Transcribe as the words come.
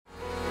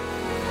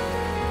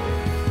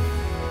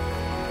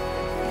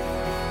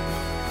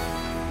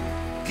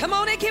Come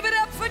on and give it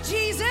up for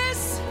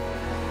Jesus.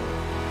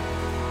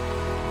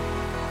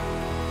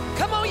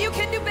 Come on, you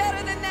can do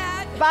better than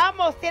that.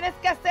 Vamos, tienes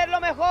que hacerlo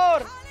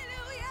mejor.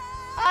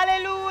 Hallelujah.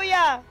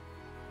 Aleluya.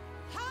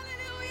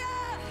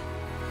 Hallelujah.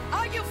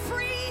 Are you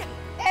free?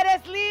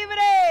 Eres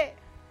libre.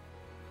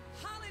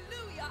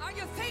 Hallelujah. Are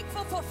you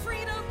thankful for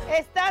freedom?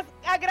 ¿Estás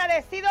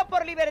agradecido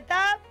por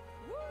libertad?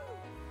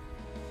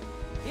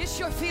 It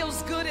sure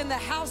feels good in the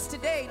house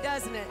today,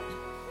 doesn't it?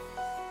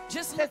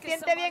 Just Se look at siente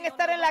somebody bien on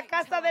estar your en la right and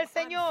casa tell del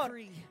them, "I'm Señor.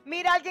 free."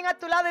 Mira a alguien a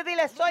tu lado y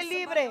dile, Look soy somebody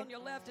libre. on your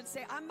left and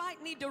say, I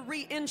might need to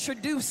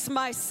reintroduce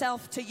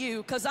myself to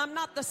you because I'm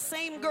not the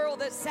same girl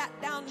that sat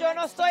down. Yo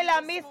no next to soy you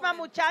la this misma morning."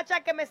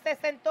 muchacha que me se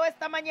sentó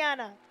esta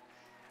mañana.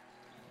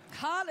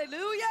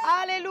 Hallelujah.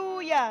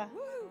 Aleluya.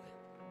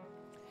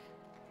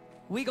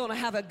 We're going to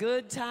have a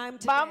good time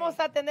today. Vamos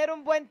a tener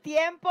un buen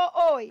tiempo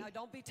hoy. Now,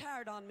 don't be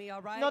tired on me,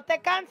 all right? No te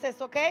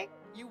canses, ¿ok?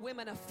 You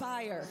women of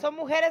fire. Son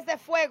mujeres de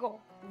fuego.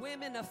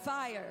 Women of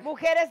fire.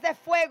 Mujeres de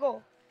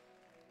fuego.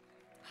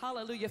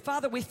 Hallelujah.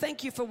 Father, we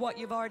thank you for what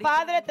you've already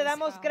Padre, done te in this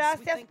damos house. We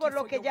gracias thank por you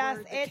lo for que your ya has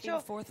word that came hecho.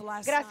 forth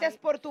last Gracias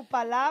night. por tu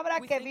palabra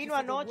We que thank you vino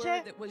for the word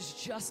anoche. that was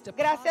just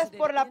Gracias deposited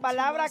por la into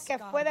palabra us, que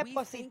God. fue We thank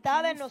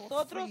depositada en you for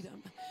nosotros.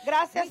 freedom.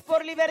 Gracias We por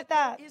thank you that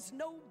libertad. there is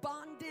no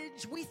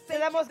bondage. We Te thank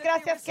damos you that there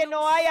gracias is que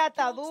no hay guilt,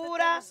 that atadura,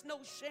 there is no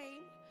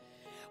shame.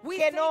 We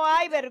que thank no you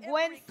hay that every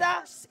vergüenza.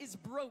 curse is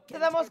broken, Te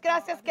damos dear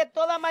gracias God. que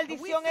toda And we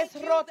maldición thank es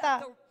you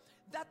rota.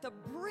 that the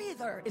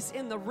breather is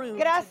in the room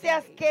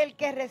Gracias today. que el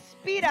que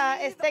respira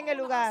Breathe está en el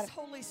on lugar. us,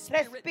 Holy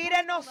Spirit. Respira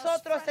en Breathe on us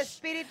nosotros, fresh.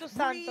 Espíritu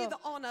Breathe Santo.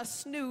 on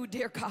us new,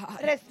 dear God.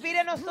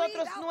 Respira en Breathe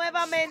nosotros out the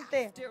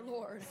nuevamente. chaff, dear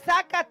Lord.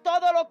 Saca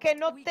todo lo que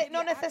no We give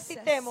you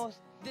necesitemos. access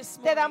this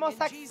Te morning. damos In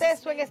Jesus'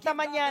 acceso en name, esta give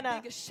God the mañana.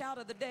 biggest shout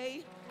of the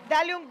day.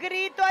 Dale un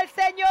grito al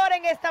Señor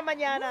en esta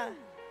mañana.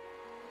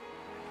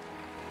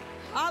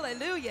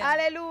 Hallelujah.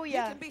 Aleluya.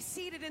 You can be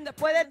seated in the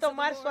Puede presence of the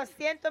tomar su Lord.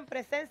 asiento en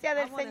presencia I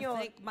del want to Señor.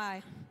 thank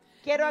my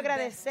Quiero new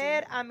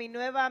agradecer bestie, a mi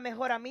nueva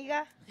mejor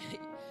amiga,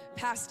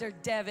 Pastor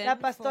Devin, la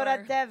pastora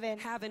for Devin,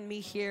 having me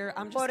here.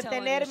 I'm por just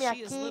telling tenerme you,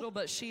 she is aquí. little,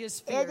 but she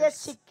is Ella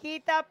es fierce.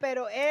 chiquita,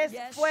 pero es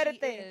Yes,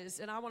 fuerte. she is.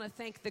 And I want to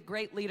thank the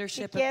great Y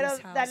leadership of quiero this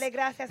house. darle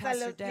gracias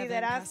Pastor al Devin,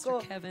 liderazgo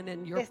Pastor Kevin,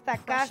 and de your esta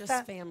precious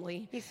casa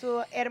family, y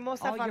su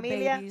hermosa all your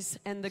familia, babies,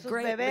 and the sus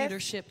great bebés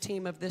leadership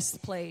team of this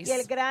place. y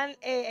el gran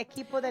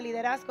equipo de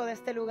liderazgo de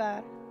este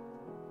lugar.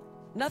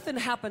 Nothing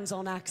happens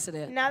on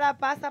accident. Nada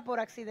pasa por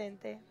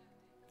accidente.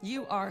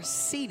 You are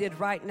seated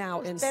right now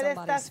in Usted está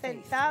somebody's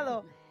faith.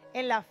 sentado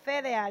en la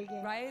fe de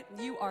alguien. Right?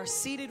 You are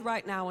seated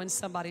right now in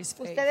somebody's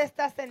faith. Usted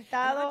está And I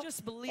sentado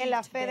just believe en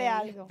la fe de today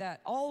algo. that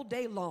all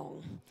day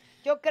long,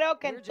 Yo creo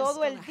que we're en just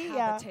todo el gonna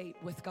día habitate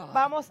with God.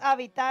 vamos a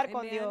habitar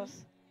con Amen.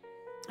 Dios.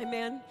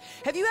 Amen.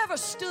 Have you ever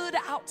stood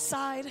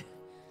outside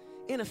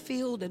in a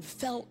field and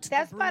felt ¿Te the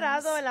has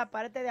parado breeze? en la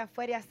parte de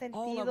afuera y has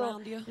sentido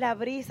around you? la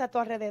brisa a tu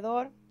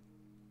alrededor?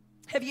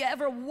 Have you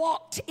ever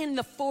walked in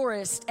the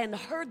forest and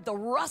heard the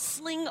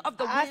rustling of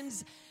the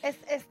winds? ¿Has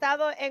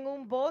estado en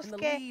un bosque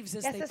leaves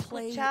as y has they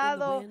play in the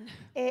escuchado wind?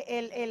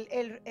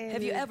 el-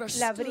 Have you ever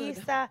la stood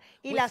brisa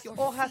y with las your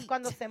hojas feet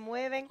cuando se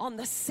mueven? On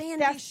the ¿Te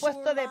sandy has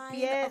puesto de shoreline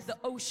pies of the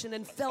ocean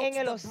and felt en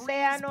el the breeze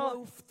océano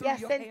blow y through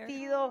has your hair?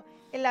 sentido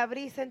la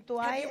brisa en tu,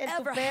 Have you en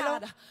tu ever pelo?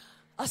 had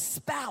a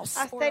spouse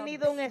 ¿Has or a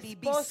tenido un baby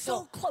be esposo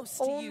so close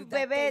o to un you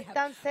that bebé they have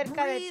tan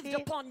cerca de breathed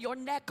ti upon your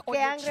neck or que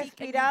your han cheek and you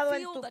respirado en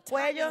feel tu the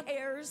cuello tiny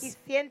hairs y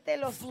siente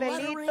los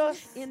fluttering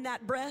pelitos in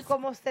that breath?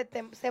 como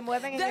se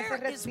mueven en ese There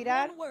is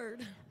respirar? one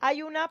word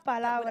Hay una that would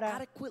palabra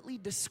adequately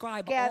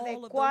describe que all of those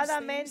things.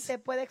 adecuadamente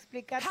puede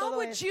explicar How todo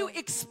would esto. you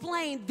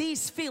explain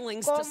these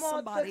feelings to ¿Cómo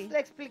somebody tú le who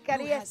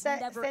explicarías has este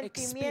never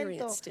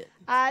sentimiento experienced it?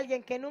 a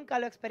alguien que nunca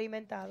lo ha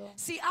experimentado?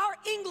 See, our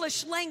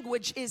English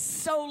language is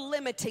so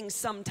limiting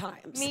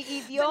sometimes. Mi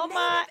The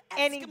idioma native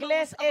en Eskimos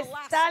inglés of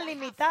Alaska está have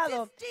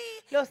limitado.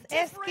 50 Los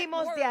different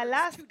esquimos de words to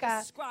Alaska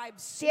describe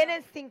snow.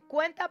 tienen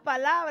 50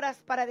 palabras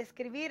para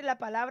describir la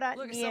palabra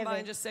Look at somebody and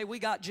nieve. just say, we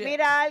got gypped.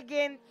 Mira a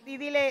alguien y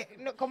dile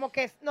como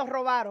que nos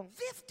robaron.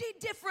 50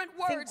 different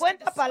words 50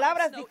 to describe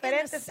palabras snow.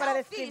 diferentes In the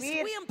para Southeast,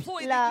 describir we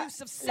employ la- the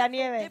use of la several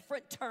nieve.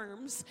 different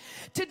terms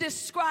to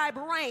describe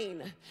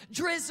rain,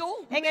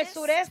 drizzle, En el mist.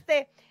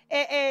 sureste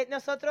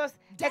nosotros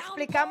Downpour.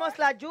 explicamos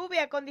la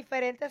lluvia con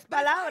diferentes But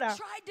if I palabras.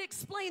 tried to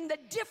explain the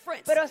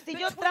difference Pero si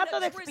yo between trato a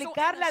de drizzle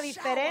explicar and la a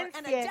shower and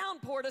a diferencia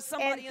downpour to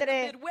somebody in the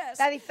entre Midwest,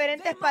 las they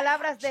diferentes might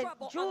palabras have de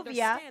trouble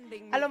lluvia,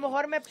 understanding a lo me.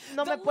 mejor no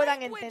The me puedan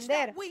language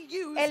entender. that we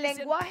use El is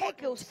lenguaje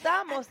que important,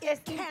 usamos and it es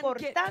can get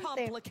importante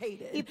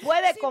complicated. y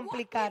puede See, what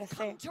we've complicarse.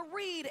 come to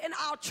read in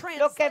our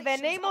Lo que translations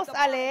venimos of the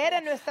a leer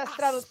en Bible, nuestras our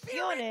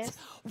traducciones,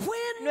 spirit,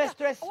 wind,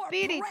 nuestro or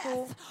espíritu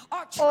breath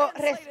are o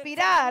translated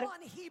respirar from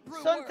one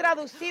Hebrew son word,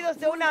 traducidos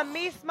de una ruach.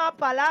 misma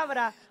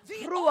palabra,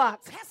 The ruach.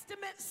 Old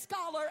Testament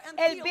scholar and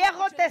El Viejo theologian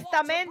Walter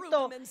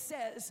Testamento Brueggemann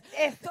says,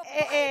 es- the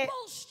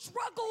Bible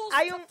struggles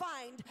hay to un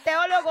find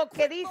teólogo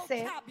que adequate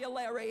dice,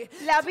 vocabulary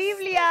la to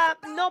Biblia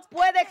speak no about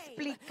puede a name.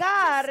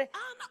 explicar This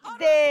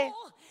de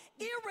unutterable,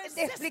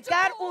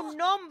 explicar un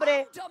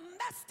nombre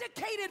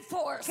undomesticated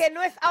force que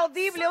no es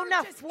audible,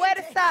 una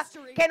fuerza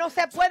que no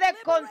se puede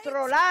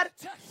controlar,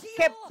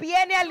 que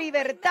viene a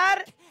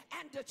libertar,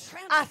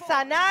 a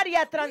sanar y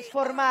a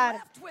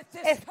transformar.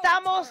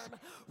 Estamos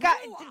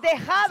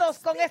dejados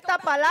con esta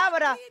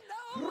palabra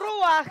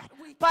Ruach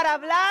para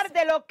hablar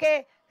de lo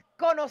que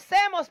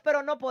conocemos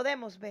pero no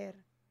podemos ver.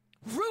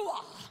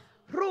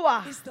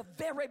 Ruach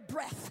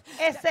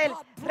es el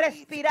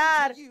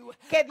respirar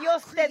que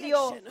Dios te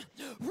dio.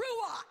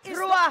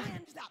 Ruach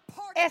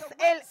es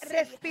el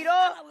respiró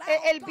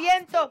el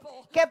viento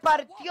que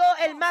partió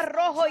el mar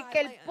rojo y que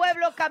el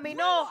pueblo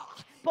caminó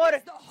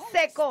por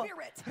seco.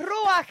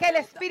 Ruach, el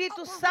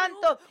Espíritu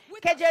Santo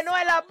que llenó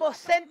el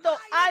aposento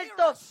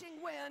alto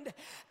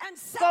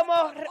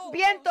como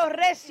viento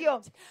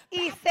recio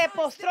y se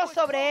postró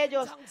sobre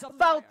ellos,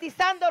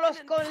 bautizándolos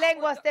con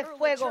lenguas de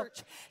fuego,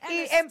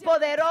 y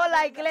empoderó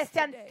la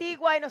iglesia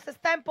antigua y nos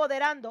está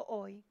empoderando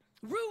hoy.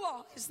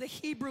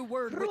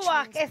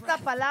 Ruach es la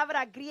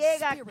palabra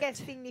griega que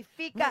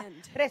significa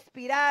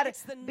respirar,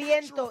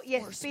 viento y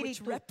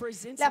espíritu.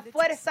 La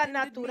fuerza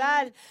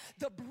natural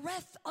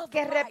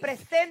que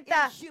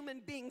representa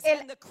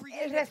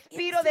el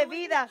respiro de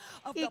vida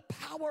y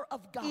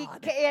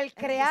que el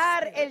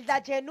crear, la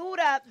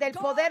llenura del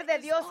poder de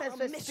Dios en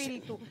su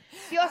espíritu.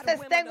 Dios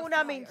está en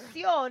una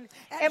misión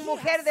en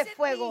Mujer de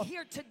Fuego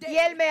y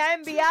Él me ha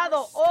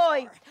enviado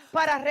hoy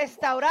para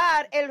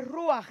restaurar el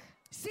Ruach.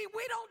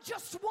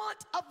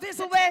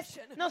 Tú ves,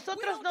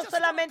 nosotros no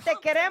solamente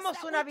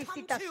queremos una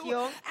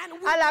visitación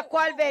a la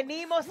cual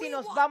venimos y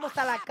nos vamos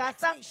a la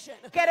casa,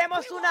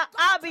 queremos una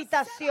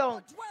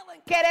habitación.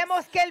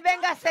 Queremos que Él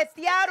venga a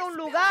setear un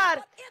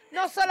lugar,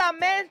 no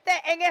solamente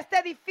en este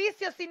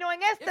edificio, sino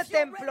en este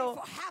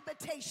templo.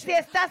 Si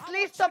estás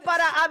listo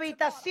para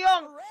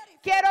habitación,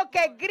 quiero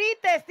que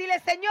grites, dile,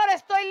 Señor,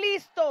 estoy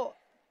listo.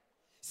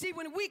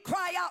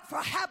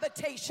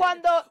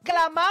 Cuando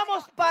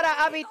clamamos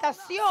para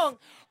habitación,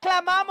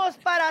 clamamos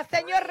para,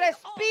 Señor,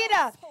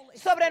 respira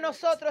sobre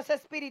nosotros,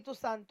 Espíritu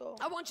Santo.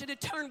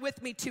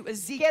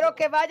 Quiero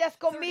que vayas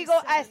conmigo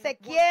a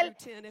Ezequiel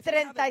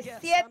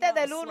 37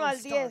 del 1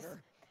 al 10.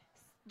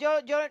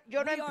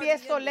 Yo no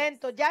empiezo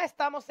lento, ya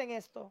estamos en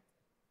esto.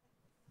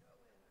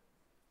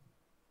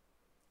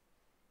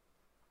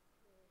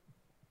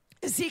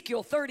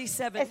 Ezekiel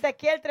 37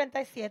 Ezequiel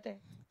 37.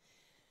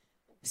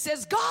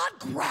 says, God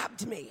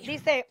grabbed me.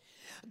 Dice,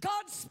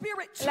 God's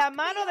spirit la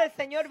mano del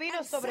Señor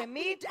vino sobre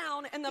mí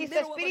y su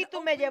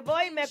espíritu me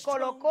llevó y me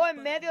colocó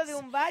en medio de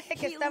un valle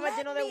que estaba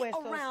lleno de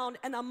huesos.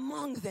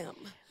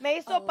 Me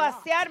hizo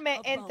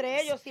pasearme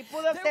entre ellos y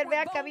pude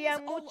observar que había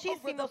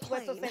muchísimos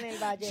huesos en el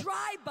valle,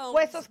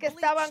 huesos que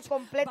estaban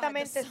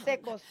completamente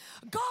secos.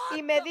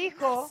 Y me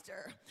dijo,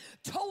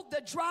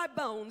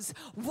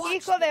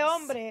 hijo de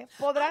hombre,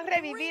 ¿podrán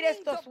revivir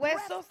estos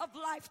huesos?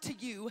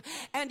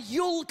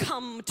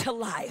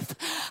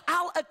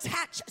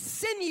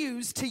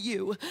 To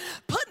you,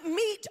 put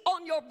meat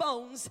on your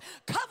bones,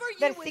 cover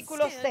you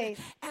Versículo with skin, 6.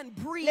 and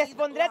breathe Les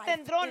pondré life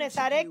tendrones,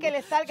 into haré you. que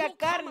les salga You'll come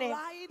carne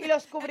alive y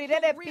los and cubriré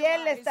de you'll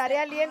piel, les realize daré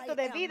that aliento I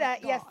de am vida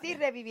y God. así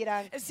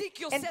revivirán.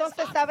 Ezekiel says,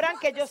 Entonces I sabrán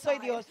que yo soy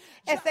prophesied Dios.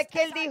 just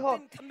Ezequiel as I've dijo,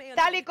 been commanded.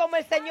 tal y como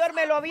el Señor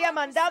me lo había As I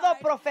mandado,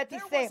 prophesied,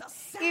 profeticé. there was a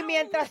sound Y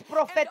mientras and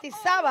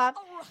profetizaba, a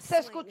se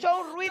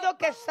escuchó un ruido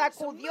que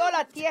sacudió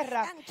la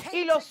tierra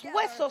y los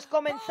huesos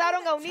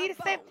comenzaron a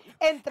unirse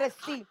entre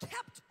sí.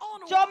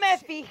 Yo me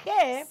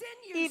fijé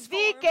y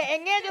vi que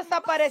en ellos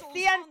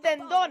aparecían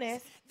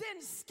tendones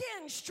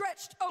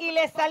y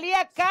les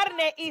salía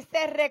carne y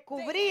se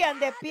recubrían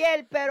de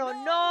piel, pero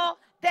no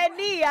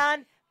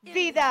tenían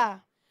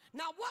vida.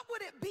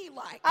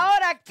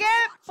 Ahora, ¿qué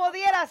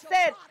pudiera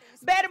ser?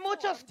 Ver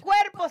muchos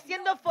cuerpos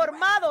siendo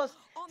formados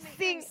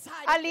sin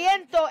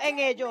aliento en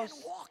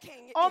ellos.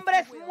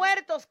 Hombres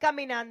muertos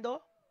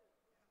caminando.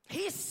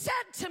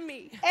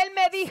 Él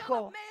me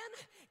dijo,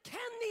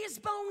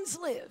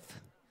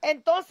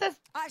 entonces,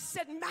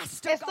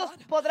 ¿estos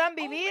podrán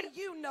vivir?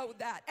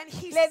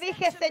 Le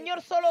dije,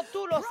 Señor, solo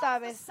tú lo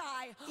sabes.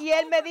 Y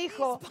Él me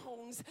dijo,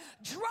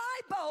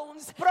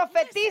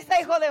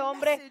 profetiza, hijo de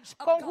hombre,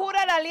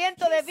 conjura el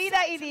aliento de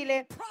vida y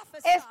dile,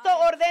 esto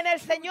ordena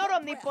el Señor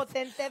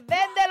omnipotente,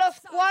 ven de los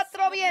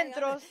cuatro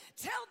vientos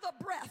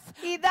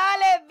y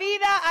dale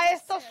vida a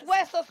estos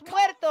huesos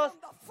muertos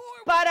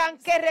para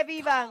que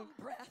revivan.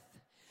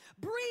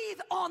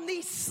 Breathe on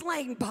these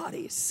slain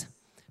bodies.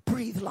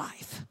 Breathe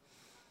life.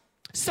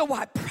 So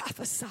I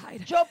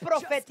prophesied, yo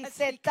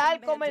profeticé tal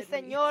como el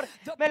Señor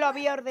me lo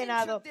había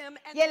ordenado.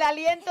 Y el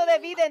aliento de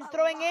vida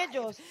entró en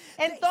ellos.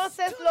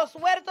 Entonces los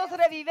huertos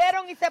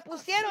revivieron y se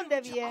pusieron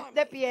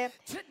de pie.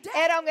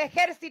 Era un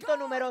ejército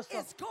numeroso.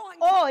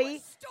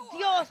 Hoy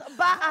Dios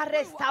va a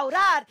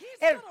restaurar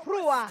el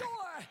Ruach.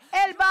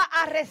 Él va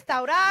a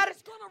restaurar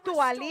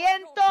tu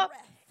aliento.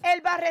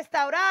 Él va a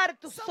restaurar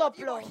tu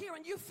soplo.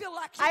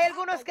 Hay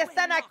algunos que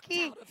están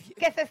aquí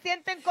que se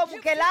sienten como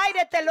que el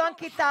aire te lo han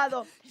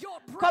quitado,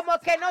 como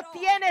que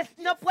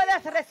no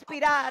puedes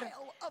respirar.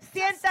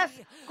 sientas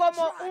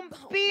como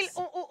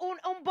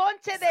un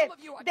bonche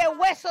de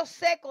huesos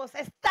secos.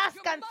 Estás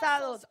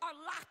cansado.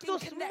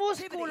 Tus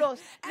músculos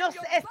no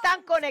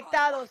están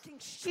conectados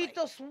y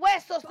tus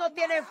huesos no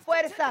tienen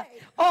fuerza.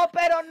 Oh,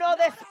 pero no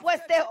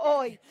después de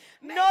hoy.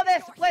 No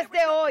después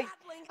de hoy.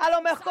 A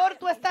lo mejor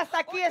tú estás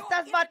aquí,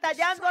 estás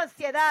batallando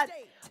ansiedad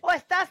o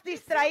estás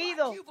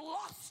distraído.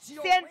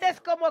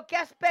 Sientes como que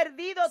has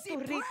perdido tu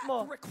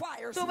ritmo.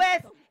 Tú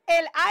ves,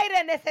 el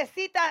aire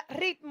necesita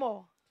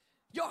ritmo.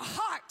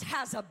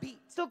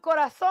 Tu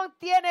corazón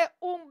tiene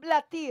un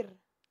latir.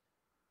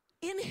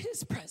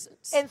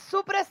 En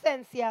su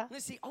presencia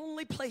es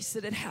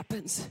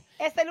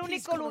el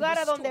único lugar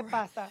a donde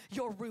pasa.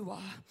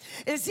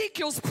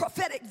 Ezekiel's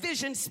prophetic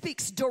vision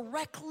speaks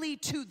directly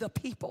to the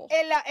people.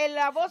 En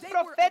la voz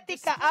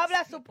profética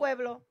habla a su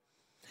pueblo.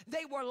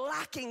 They were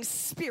lacking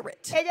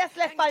spirit. Ellas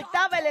les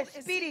faltaba el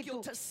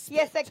espíritu. Y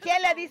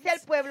Ezequiel le dice al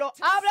pueblo,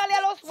 háblale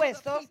a los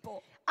huesos,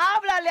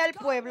 háblale al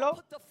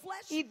pueblo,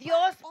 y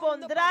Dios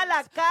pondrá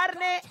la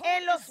carne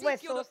en los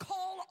huesos.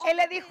 Él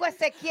le dijo a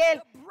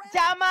Ezequiel,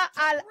 llama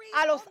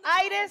a los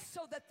aires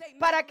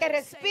para que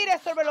respire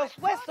sobre los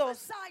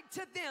huesos.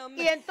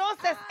 Y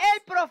entonces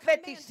él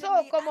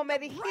profetizó, como me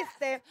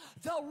dijiste,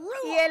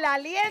 y el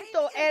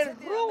aliento, el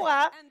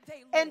Ruah,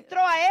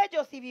 entró a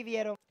ellos y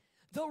vivieron.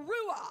 The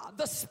Ruah,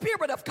 the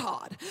Spirit of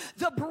God,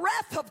 the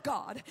breath of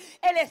God.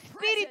 El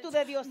Espíritu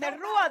de Dios, el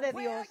Ruah de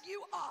Dios,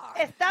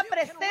 está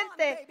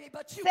presente,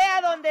 sea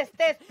donde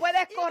estés.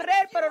 Puedes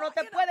correr, pero no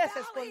te puedes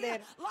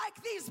esconder.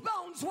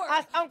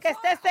 Aunque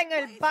estés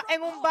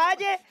en un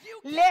valle,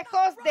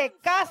 lejos de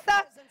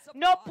casa,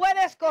 no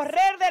puedes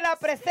correr de la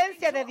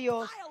presencia de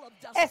Dios.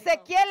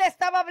 Ezequiel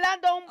estaba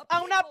hablando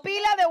a una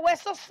pila de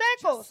huesos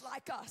secos.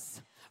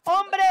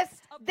 Hombres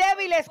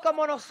débiles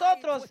como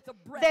nosotros,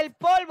 del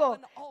polvo,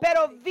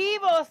 pero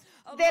vivos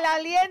del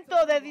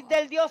aliento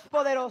del Dios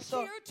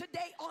poderoso.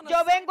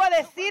 Yo vengo a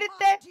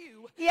decirte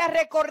y a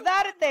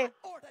recordarte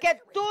que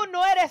tú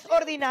no eres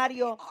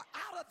ordinario.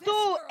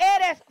 Tú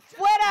eres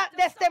fuera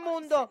de este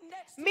mundo.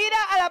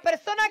 Mira a la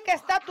persona que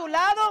está a tu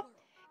lado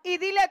y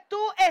dile,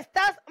 tú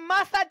estás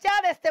más allá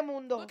de este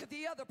mundo.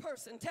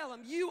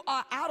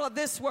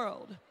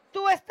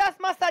 Tú estás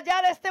más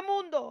allá de este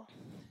mundo.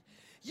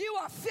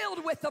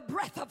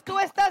 Tú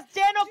estás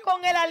lleno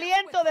con el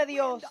aliento de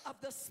Dios.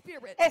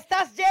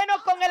 Estás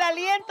lleno con el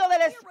aliento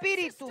del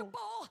Espíritu.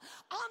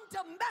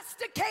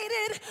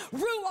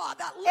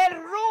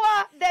 El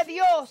Ruah de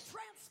Dios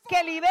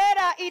que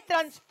libera y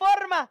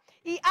transforma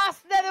y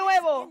hace de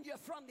nuevo.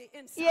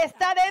 Y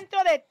está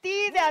dentro de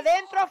ti, de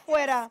adentro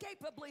afuera.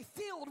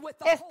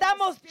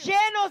 Estamos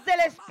llenos del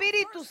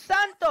Espíritu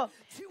Santo,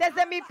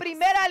 desde mi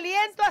primer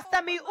aliento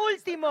hasta mi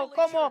último,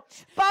 como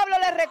Pablo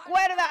le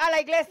recuerda a la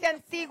iglesia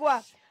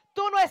antigua.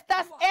 Tú no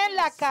estás en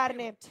la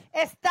carne,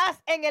 estás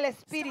en el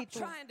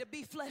Espíritu.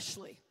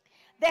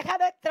 Deja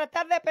de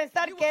tratar de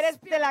pensar que eres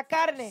de la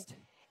carne.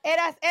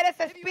 Eres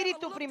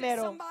espíritu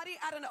primero.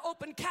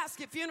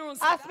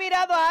 ¿Has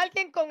mirado a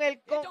alguien con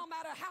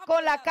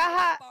la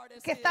caja,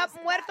 que está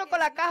muerto con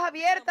la caja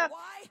abierta?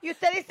 Y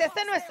usted dice,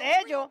 ese no es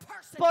ello.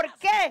 ¿Por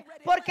qué?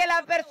 Porque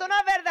la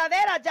persona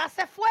verdadera ya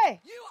se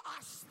fue.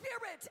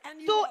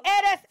 Tú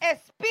eres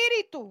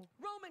espíritu.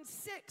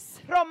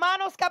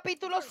 Romanos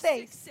capítulo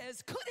 6.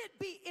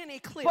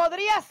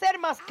 ¿Podría ser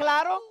más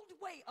claro?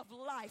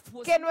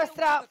 Que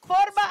nuestra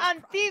forma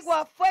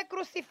antigua fue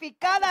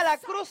crucificada a la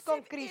cruz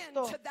con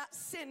Cristo.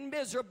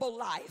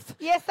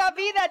 Y esa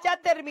vida ya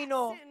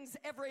terminó.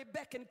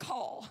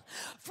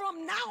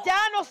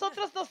 Ya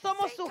nosotros no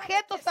somos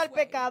sujetos al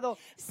pecado.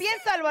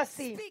 Piénsalo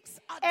así.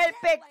 El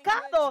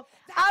pecado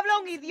habla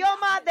un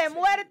idioma de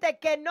muerte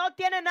que no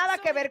tiene nada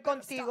que ver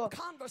contigo.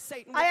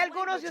 Hay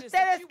algunos de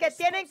ustedes que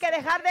tienen que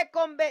dejar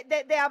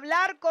de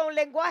hablar con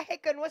lenguaje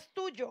que no es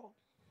tuyo.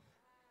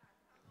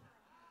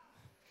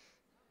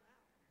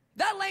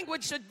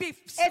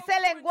 Ese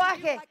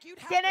lenguaje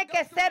tiene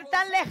que ser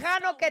tan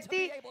lejano que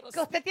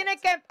usted tiene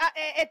que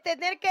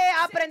tener que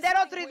aprender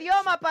otro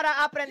idioma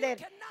para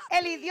aprender.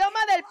 El idioma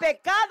del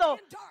pecado,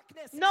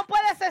 no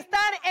puedes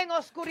estar en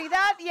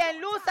oscuridad y en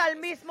luz al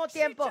mismo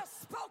tiempo.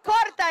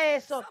 Corta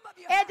eso.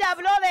 Ella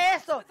habló de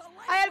eso.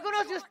 Hay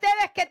algunos de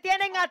ustedes que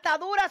tienen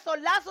ataduras o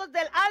lazos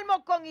del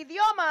alma con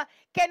idioma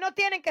que no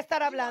tienen que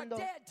estar hablando.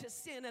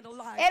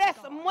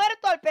 Eres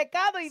muerto al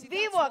pecado y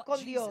vivo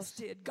con Dios.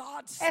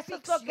 Eso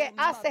es lo que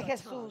hace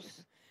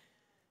Jesús.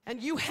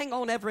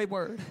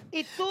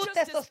 Y tú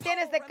te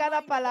sostienes de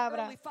cada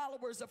palabra.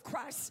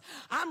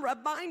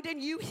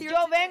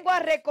 Yo vengo a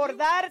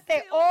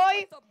recordarte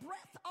hoy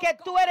que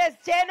tú eres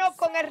lleno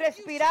con el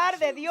respirar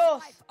de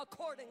Dios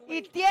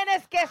y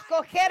tienes que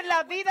escoger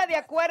la vida de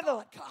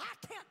acuerdo.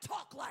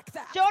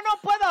 Yo no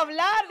puedo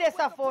hablar de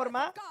esa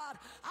forma.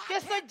 Yo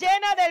estoy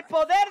llena del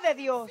poder de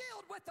Dios.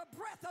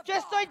 Yo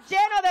estoy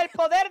lleno del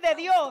poder de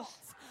Dios.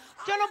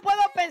 Yo no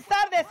puedo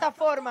pensar de esa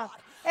forma.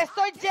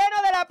 Estoy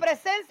lleno de la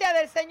presencia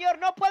del Señor.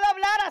 No puedo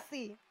hablar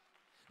así.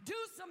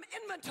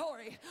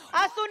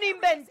 Haz un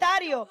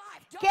inventario.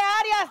 ¿Qué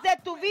áreas de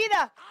tu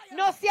vida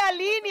no se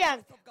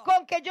alinean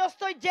con que yo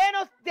estoy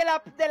lleno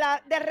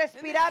de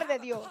respirar de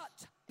Dios.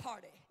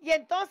 Y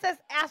entonces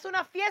haz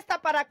una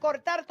fiesta para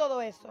cortar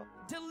todo eso.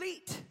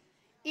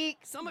 Y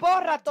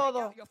borra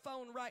todo.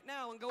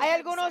 Hay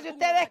algunos de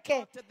ustedes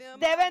que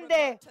deben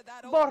de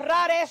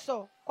borrar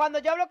eso. Cuando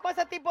yo hablo con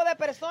ese tipo de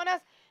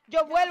personas,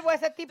 yo vuelvo a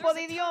ese tipo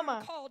de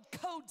idioma.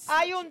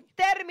 Hay un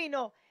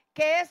término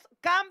que es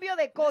cambio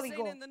de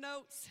código.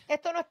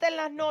 Esto no está en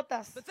las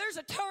notas.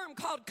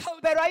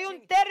 Pero hay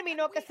un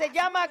término que se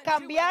llama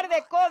cambiar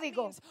de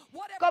código.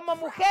 Como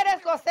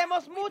mujeres lo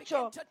hacemos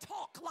mucho.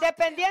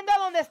 Dependiendo de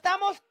dónde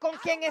estamos, con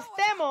quien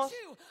estemos,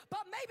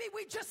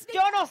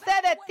 yo no sé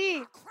de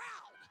ti.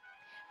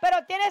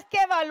 Pero tienes que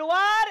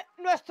evaluar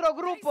nuestro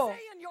grupo.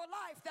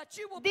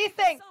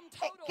 Dicen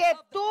que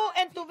tú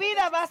en tu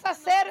vida vas a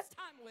ser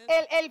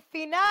el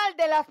final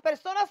de las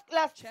personas,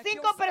 las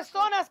 5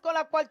 personas con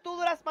las cuales tú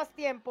duras más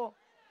tiempo.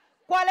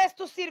 ¿Cuál es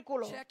tu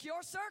círculo?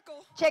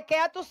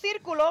 Chequea tu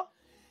círculo.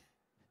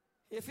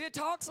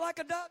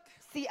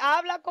 Si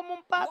habla como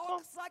un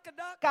pato,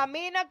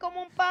 camina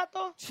como un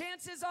pato,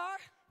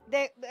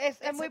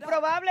 es muy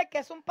probable que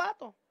es un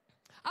pato.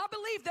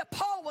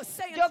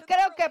 Yo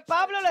creo que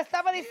Pablo le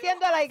estaba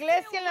diciendo a la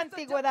iglesia en la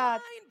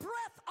antigüedad: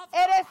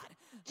 eres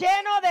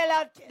lleno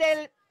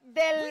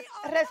del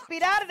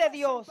respirar de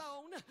Dios.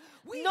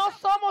 No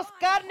somos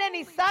carne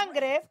ni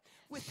sangre,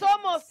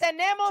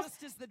 tenemos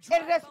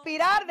el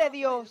respirar de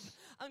Dios.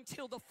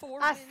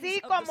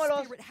 Así como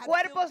los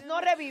cuerpos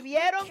no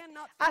revivieron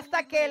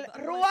hasta que el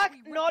Ruach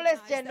no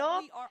les llenó,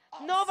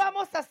 no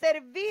vamos a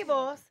ser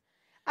vivos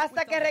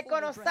hasta que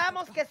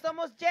reconozcamos que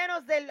somos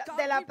llenos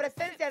de la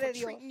presencia de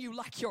Dios.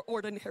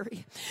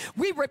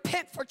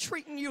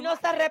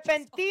 Nos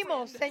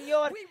arrepentimos,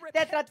 Señor,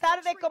 de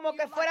tratar de como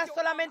que fueras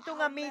solamente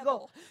un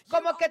amigo,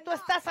 como que tú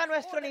estás a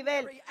nuestro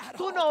nivel.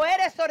 Tú no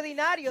eres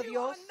ordinario,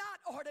 Dios.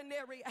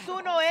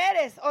 Tú no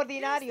eres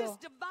ordinario.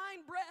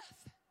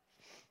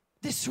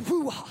 This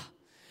ruah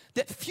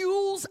that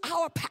fuels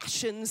our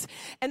passions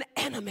and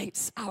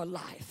animates our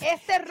life.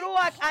 Este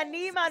ruach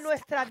anima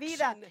nuestra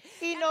vida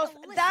y nos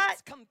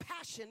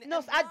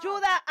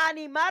ayuda a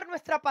animar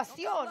nuestra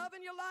pasión.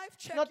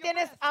 ¿No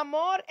tienes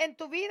amor en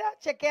tu vida?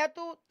 Chequea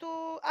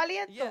tu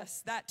aliento.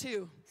 Yes, that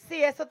too.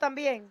 Sí, eso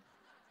también.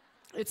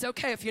 It's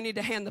okay if you need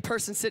to hand the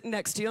person sitting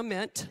next to you a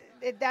mint.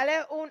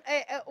 Dale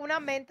una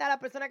menta a la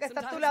persona que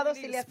está a tu lado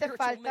si le hace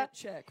falta.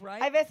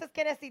 Hay veces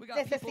que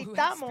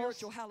necesitamos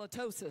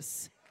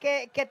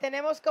que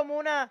tenemos como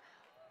una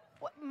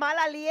mal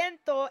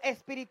aliento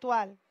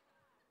espiritual.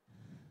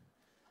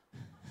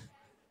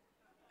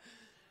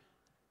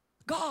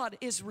 God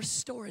is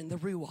restoring the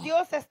ruah.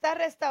 Dios está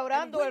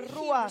restaurando el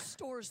ruach.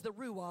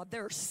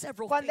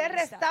 Cuando Él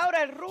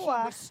restaura el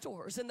ruach,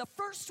 and the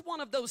first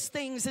one of those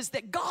things is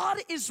that God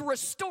is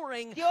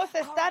restoring. Dios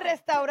está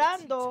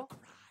restaurando.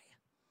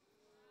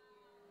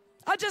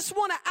 I just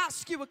want to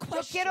ask you a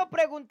question. Yo quiero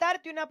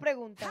preguntarte una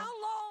pregunta.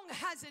 How long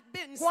has it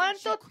been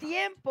 ¿Cuánto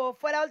tiempo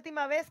fue la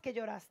última vez que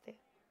lloraste?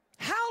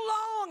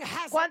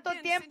 ¿Cuánto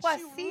tiempo ha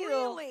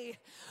sido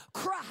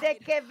de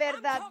que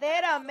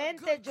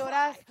verdaderamente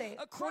lloraste?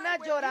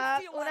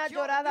 Una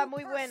llorada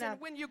muy buena.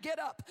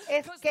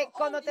 Es que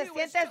cuando te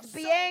sientes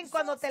bien,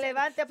 cuando te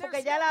levantes,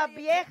 porque ya la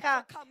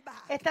vieja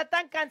está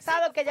tan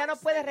cansado que ya no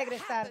puede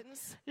regresar.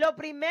 Lo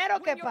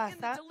primero que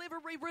pasa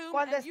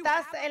cuando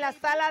estás en la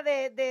sala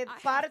de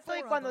parto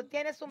y cuando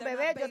tienes un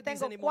bebé, yo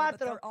tengo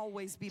 4,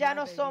 ya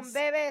no son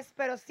bebés,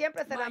 pero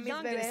siempre serán mis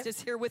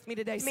bebés.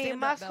 Mi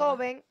más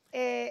joven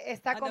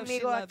está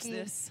conmigo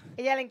aquí.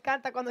 Ella le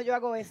encanta cuando yo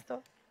hago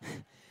esto.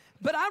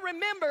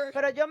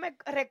 Pero yo me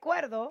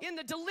recuerdo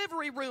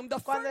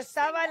cuando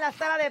estaba en la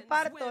sala de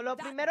parto, lo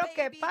primero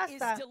que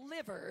pasa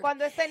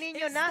cuando ese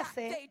niño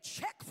nace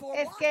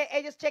es que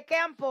ellos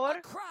chequean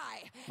por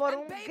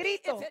un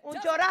grito,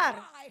 un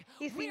llorar.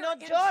 Y si no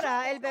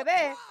llora el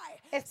bebé,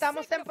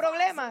 estamos en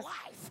problemas.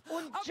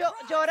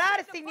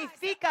 Llorar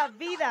significa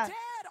vida.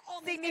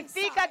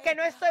 Significa que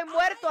no estoy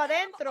muerto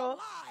adentro,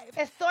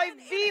 estoy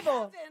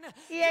vivo.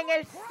 Y en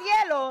el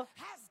cielo,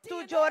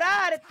 tu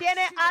llorar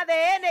tiene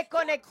ADN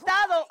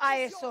conectado a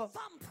eso.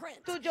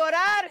 Tu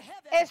llorar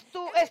es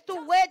tu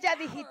huella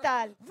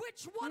digital.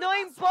 No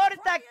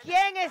importa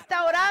quién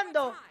está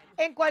orando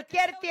en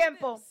cualquier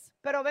tiempo.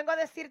 Pero vengo a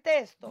decirte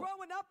esto.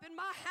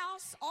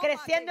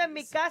 Creciendo en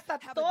mi casa,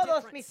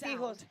 todos mis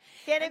hijos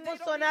tienen un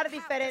sonar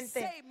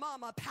diferente.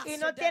 Y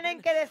no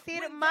tienen que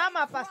decir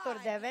mamá,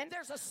 Pastor Devin.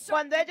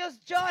 Cuando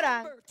ellos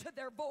lloran,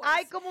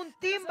 hay como un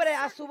timbre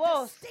a su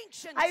voz.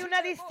 Hay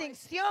una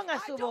distinción a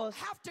su voz.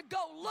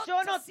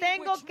 Yo no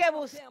tengo que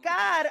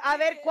buscar a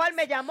ver cuál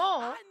me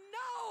llamó.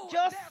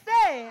 Yo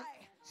sé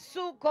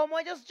cómo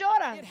ellos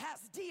lloran.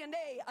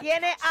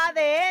 Tiene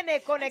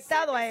ADN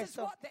conectado a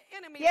eso.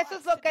 Y eso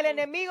es lo que el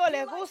enemigo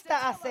le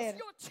gusta hacer.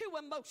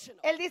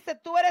 Él dice,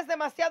 tú eres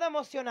demasiado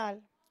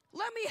emocional.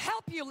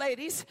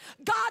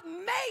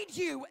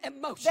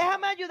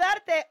 Déjame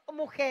ayudarte,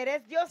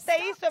 mujeres. Dios te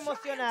hizo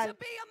emocional.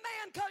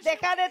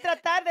 Deja de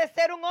tratar de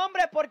ser un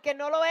hombre porque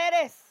no lo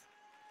eres.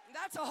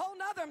 That's a whole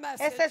nother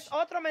message. Ese es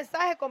otro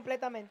mensaje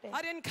completamente.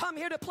 I didn't come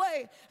here to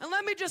play. And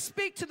let me just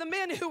speak to the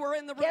men who are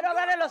in the room. Quiero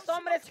hablar a los You're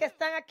hombres que emotional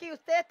están aquí.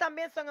 Ustedes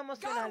también son too. God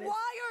emocionales.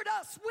 wired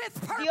us with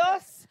purpose.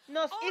 Dios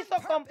nos on hizo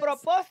con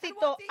purpose. propósito, And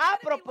what the a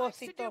enemy likes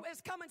to propósito. do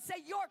is come and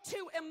say, "You're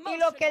too Y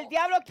lo que el emotional."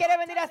 diablo quiere God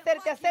venir a doesn't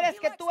hacerte like hacer you. es He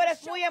que likes tú to eres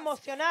show muy us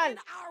emocional. in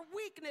our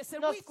weakness,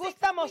 and Nos we think gusta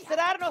that we have to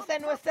mostrarnos come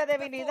en nuestra perfect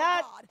before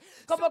debilidad, God.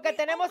 como So que we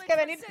tenemos only que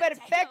venir present to him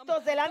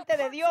perfectos delante the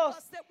de parts of Dios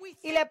us that we y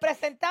think le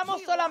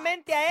presentamos he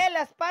solamente likes. a Él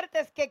las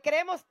partes que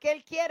creemos que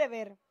Él quiere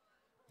ver.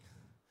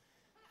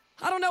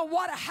 I don't know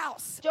what a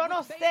house Yo no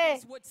with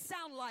babies sé would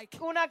sound like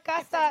Una if they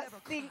casa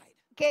never sin, cried.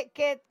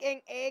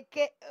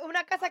 que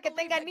una casa que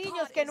tenga believe that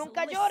niños God que is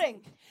nunca listening,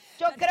 lloren.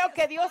 Yo that he creo has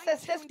que Dios está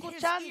fine-tuned his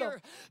escuchando,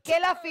 ear que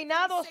Él ha to earth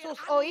afinado and saying, sus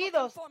 "I'm looking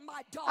oídos for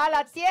my a la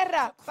daughters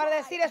tierra to para cry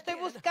decir, estoy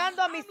again.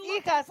 buscando a I'm mis looking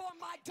hijas for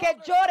my que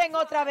daughters to lloren cry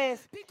otra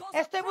vez. because a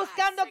Estoy cry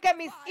buscando que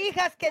mis signifies,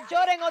 hijas que "Daddy,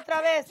 lloren I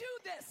otra can't vez. do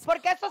this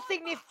Porque eso on my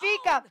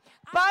significa, own.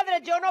 I Padre,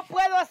 need yo your no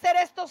puedo hacer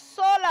esto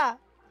sola.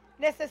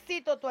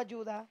 Necesito tu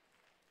ayuda.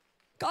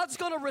 God's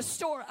going to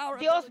restore our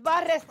Dios ability va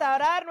a to cry.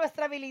 restaurar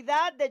nuestra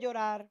habilidad de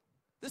llorar.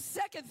 The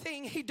second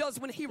thing he does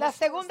when he La restores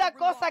segunda the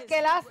cosa ruach que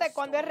is Él he hace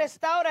cuando Él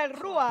restores restaura el our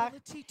Ruach,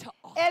 ability to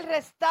Él author.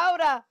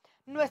 restaura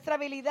nuestra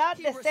habilidad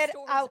He de ser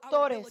restores our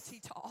autores. ability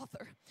to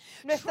author.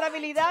 Nuestra Try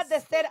habilidad to de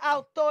ser speak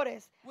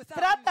autores. without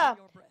Trata using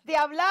your breath. de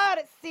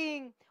hablar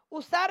sin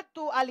usar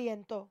tu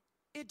aliento.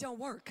 It don't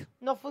work.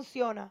 No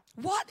funciona.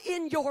 What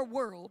in your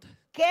world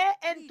 ¿Qué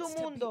en tu needs to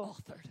be mundo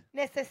authored?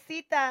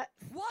 necesita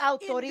What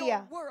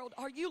autoría? in your world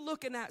are you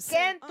looking at ¿Qué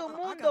saying, en tu I gotta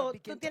mundo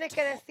begin tú to tienes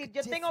que talk decir?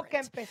 Yo tengo que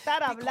different,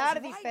 empezar a because hablar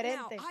right now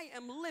diferente. I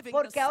am living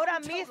Porque the ahora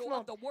sum total mismo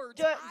of the words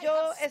yo I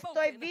have estoy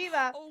spoken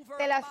viva over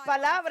de las my life.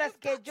 palabras You've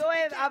que got yo to he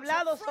begin to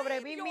hablado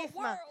sobre frame mí your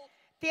misma. world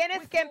Tienes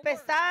with que your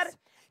empezar words.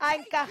 a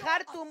Take encajar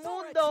your tu authority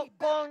mundo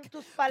con back.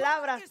 tus God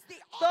palabras. is the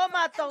author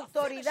Toma tu and the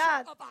finisher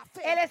autoridad. of our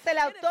faith. Él es el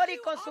And if autor y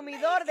you are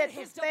consumidor de made in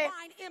tu his fe.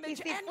 divine Y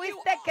image si and you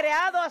fuiste are,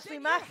 creado a su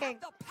then you have imagen,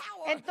 the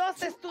power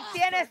entonces to tú author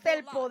tienes your el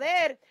life.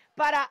 poder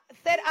para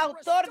ser He's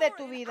autor de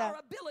tu restoring vida. our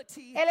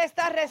ability Él está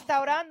to author.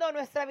 restaurando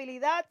nuestra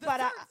habilidad The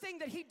para third thing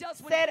that he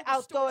does when ser he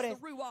restores the autores.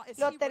 ruach is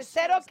Lo he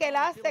tercero restores que Él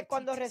our hace ability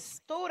cuando to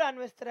restaura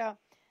nuestra,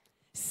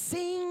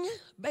 sing,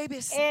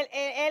 baby, sing.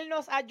 Él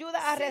nos ayuda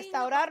a Sing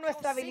restaurar like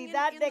nuestra you're singing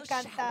habilidad in de the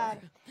cantar.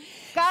 shower.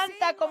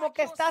 Canta Sing como like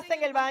que you're estás en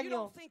singing el when you baño.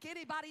 don't think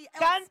anybody else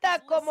Canta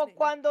is como listening.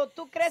 cuando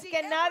tú crees See,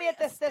 que nadie every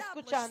te está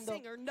established escuchando.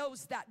 singer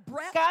knows that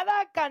breath,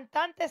 Cada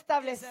cantante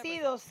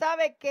establecido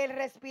sabe que el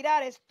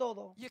respirar es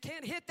todo. you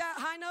can't hit that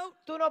high note.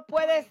 Tú no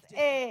puedes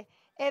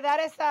dar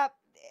esa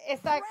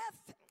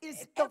Breath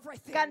is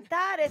everything.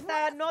 cantar esa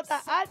Breath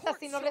nota alta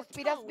si no supports your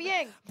respiras tone.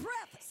 bien.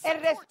 Breath El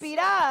supports your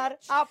respirar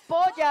pitch.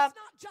 apoya God's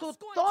not tu just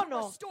going to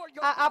tono, restore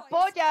your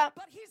apoya voice,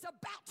 but he's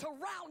about to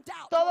round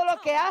out todo your lo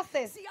que tone.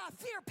 haces. See, I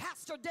fear,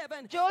 Pastor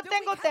Devin, Yo that we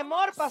tengo have a lot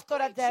temor, of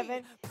Pastora screechy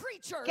Devin,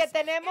 preachers que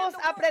tenemos in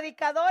the a word,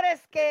 predicadores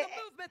in que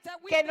the movement that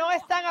we've que been no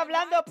walking están in,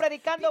 hablando o right?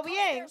 predicando Because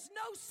bien, there's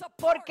no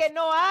support porque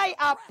no hay for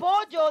the breath of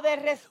apoyo God. de When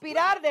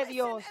respirar you de listen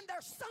Dios. and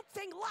there's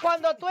something lacking,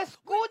 Cuando tú when no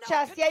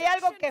escuchas si hay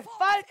algo que conviction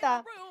falls in the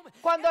falta, room,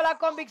 cuando and la our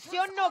convicción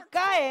altars no aren't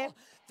cae full,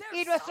 there's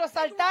y nuestros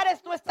something altares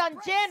wrong no with the están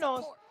breath llenos,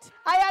 support.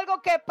 hay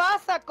algo que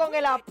pasa con We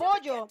el need to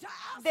apoyo begin to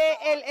ask del God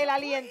to el breathe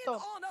aliento.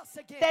 on us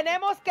again.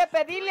 Tenemos que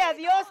pedirle a Breathe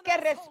Dios on que us,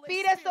 Holy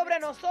respire sobre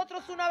Spirit.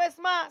 nosotros una vez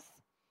más.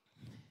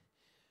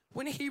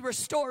 When he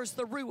restores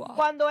the ruach,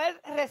 Cuando Él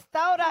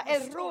restaura he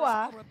el restores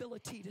Ruach, our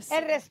ability to Él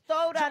sing.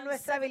 restaura John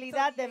nuestra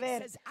habilidad de 7:38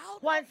 ver. says,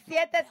 "Out Juan of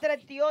your belly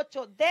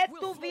 7:38, de will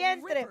tu flow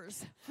vientre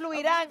rivers of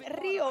fluirán living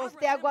water." ríos I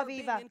de agua remember being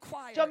viva. in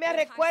choir Yo me in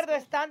high recuerdo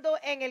school, estando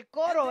en el and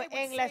coro they would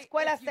en la say,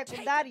 escuela "If you take a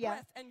secundaria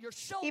breath and your y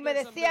me shoulders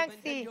are decían,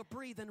 moving, then si you're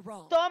breathing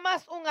wrong."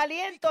 tomas un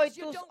aliento y Because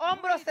you tus don't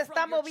hombros breathe se from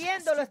están your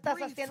moviendo, chest, lo you estás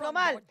breathe haciendo from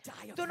mal.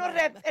 your Tú no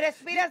diaphragm.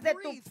 respiras You de tu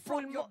breathe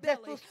from your pulmón,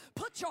 belly.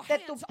 Put your de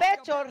tu hands on your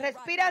pecho, belly right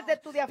respiras now, de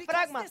tu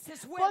diafragma. because this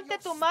is where Ponte your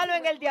tu mano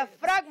en el spirit lives.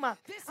 diafragma.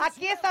 This is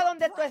Aquí where es a the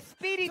donde tu breath,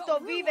 espíritu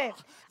the vive.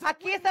 ruach, the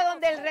Aquí es wind a of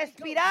donde el Holy Ghost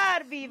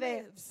respirar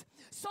vive. lives.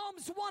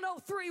 Psalms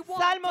 103:1,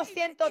 Salmo David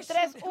issued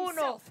 103:1.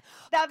 himself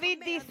a David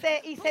command,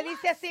 dice y se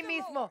dice a "Bless sí the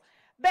mismo, Lord,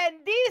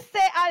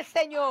 bendice al oh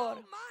Señor,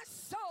 my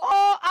soul."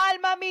 oh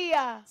alma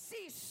mía.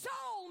 See,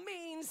 soul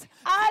means to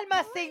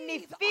Alma breathe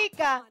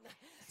significa upon.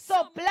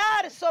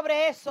 soplar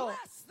sobre eso.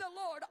 Bless the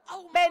Lord,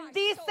 oh my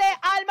Bendice, soul,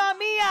 alma my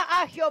mía, a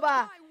mind,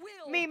 Jehová. my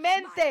will, Mi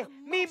mente,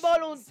 my mi emotions.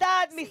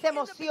 voluntad, See, mis in the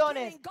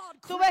emociones. beginning,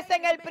 God Tú ves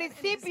en created el man in his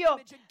principio,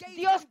 image and gave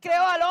Dios him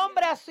creó al dominion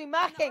hombre a su on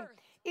imagen earth.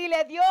 y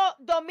le dio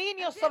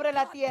dominio And then sobre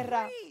la God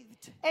tierra.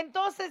 breathed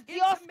Entonces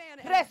Dios into man,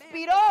 and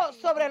respiró man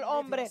became sobre a el living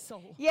hombre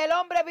soul. y el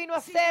hombre vino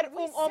a See, ser when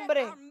we un set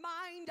hombre. our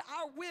mind,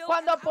 our will,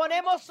 Cuando and our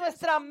ponemos emotions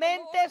nuestra on the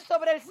mente Lord,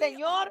 sobre el we are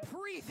Señor,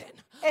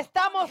 breathing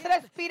estamos on him.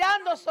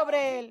 respirando And I know sobre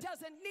he Él.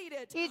 doesn't need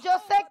it. Y yo Oh,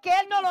 sé but que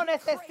Él no lo maybe he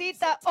craves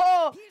necesita, it.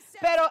 oh, He says,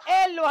 pero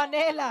 "I Él lo go to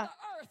anhela.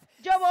 the earth,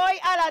 Yo voy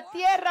a la seeking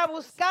tierra worshipers,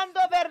 buscando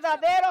worship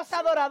verdaderos me,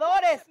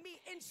 adoradores worship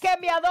me in que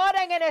me spirit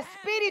adoren en and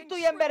espíritu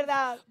in y en truth."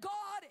 verdad. God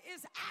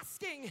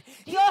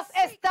Dios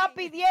está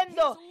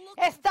pidiendo,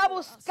 está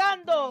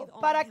buscando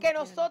para que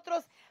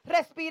nosotros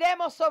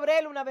respiremos sobre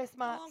Él una vez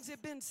más.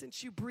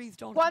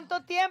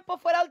 ¿Cuánto tiempo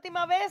fue la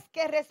última vez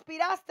que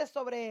respiraste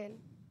sobre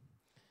Él?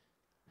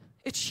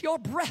 It's your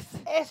breath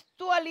Es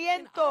tu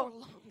aliento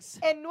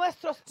en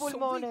nuestros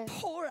pulmones.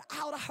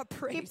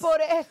 Y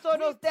por eso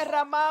nos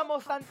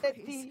derramamos ante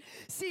ti.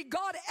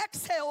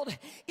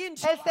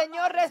 El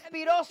Señor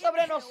respiró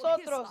sobre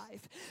nosotros.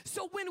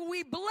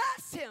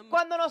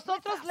 Cuando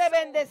nosotros le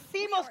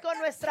bendecimos con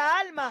nuestra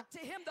alma,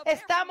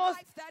 estamos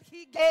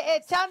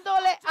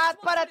echándole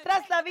para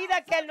atrás la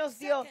vida que Él nos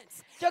dio.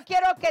 Yo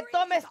quiero que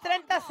tomes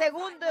 30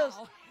 segundos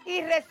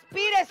y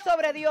respires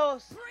sobre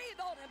Dios.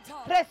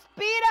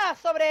 Respira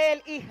sobre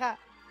Él, hija.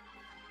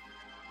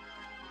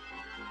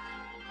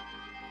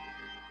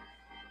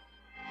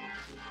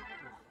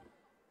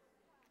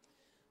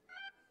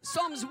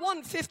 Psalms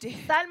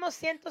 150. Salmo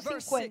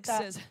 150,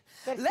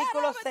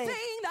 versículo 6.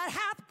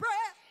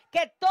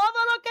 Que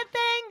todo lo que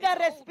tenga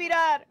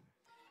respirar.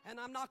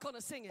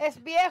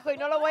 Es viejo y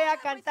no lo voy a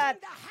cantar.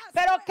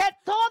 Pero que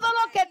todo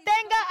lo que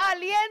tenga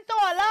aliento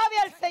alabe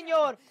al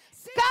Señor.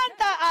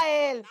 Canta a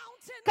Él.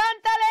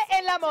 Cántale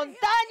en la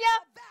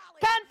montaña.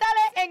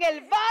 Cántale en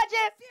el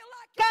valle.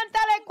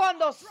 Cántale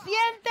cuando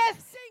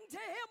sientes.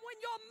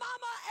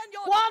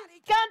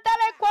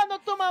 Cántale cuando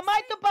tu mamá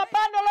y tu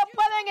papá no lo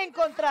pueden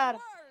encontrar.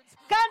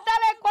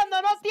 Cántale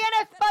cuando no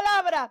tienes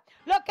palabra.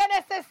 Lo que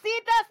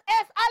necesitas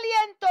es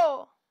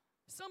aliento.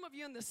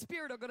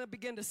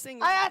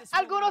 Hay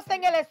algunos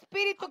en el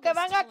espíritu que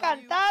van a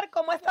cantar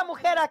como esta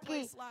mujer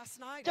aquí.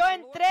 Yo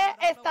entré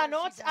esta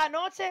noche,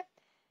 anoche.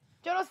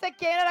 Yo no sé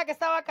quién era la que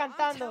estaba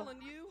cantando.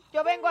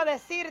 Yo vengo a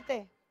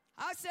decirte.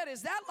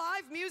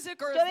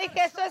 Yo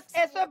dije, eso es.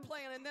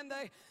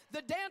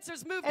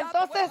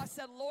 Entonces,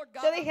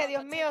 yo dije,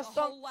 Dios mío,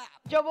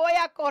 yo voy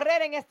a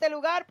correr en este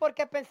lugar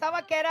porque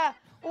pensaba que era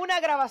una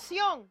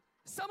grabación.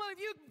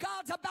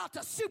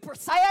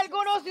 Hay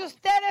algunos de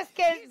ustedes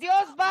que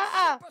Dios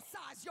va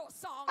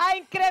a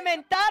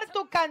incrementar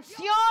tu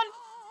canción.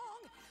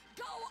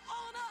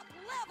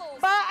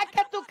 Va a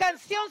que tu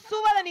canción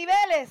suba de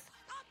niveles.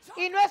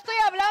 Y no estoy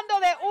hablando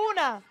de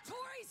una.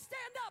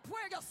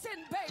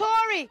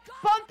 Tori,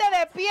 ponte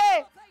de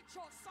pie.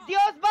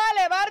 Dios va a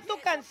elevar tu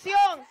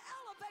canción.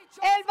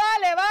 Él va a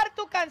elevar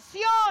tu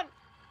canción.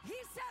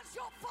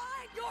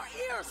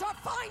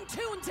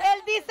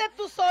 Él dice,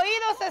 tus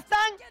oídos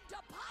están.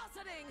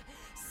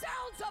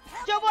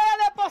 Yo voy a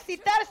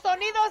depositar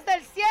sonidos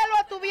del cielo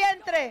a tu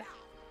vientre.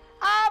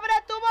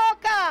 Abre tu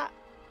boca.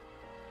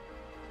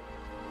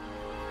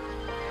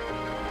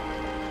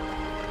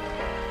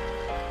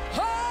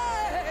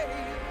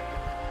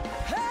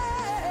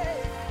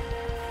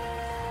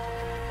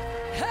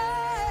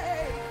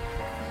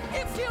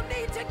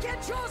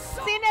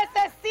 Si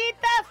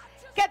necesitas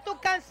que tu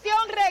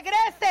canción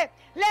regrese,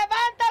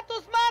 levanta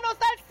tus manos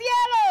al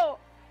cielo.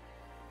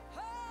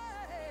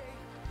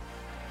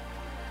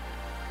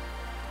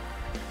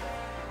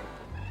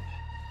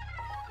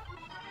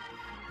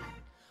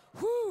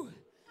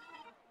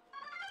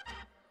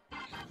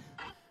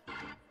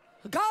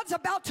 God's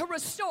about to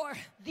restore.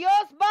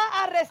 Dios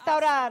va a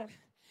restaurar.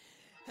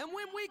 And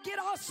when we get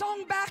our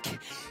song back,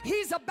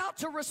 He's about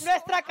to restore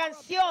nuestra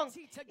canción.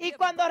 Y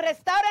cuando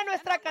restaure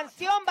nuestra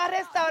canción, va a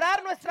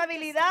restaurar nuestra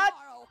habilidad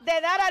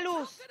de dar a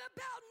luz.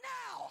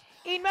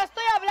 Y no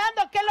estoy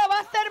hablando que Él lo va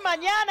a hacer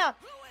mañana.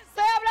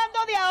 Estoy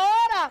hablando de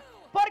ahora.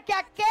 Porque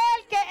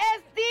aquel que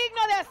es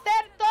digno de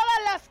hacer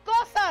todas las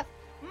cosas,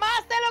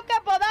 más de lo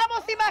que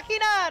podamos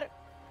imaginar.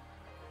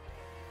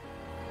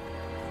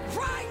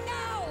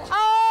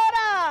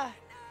 Ahora.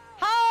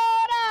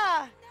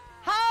 Ahora.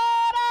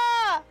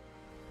 Ahora.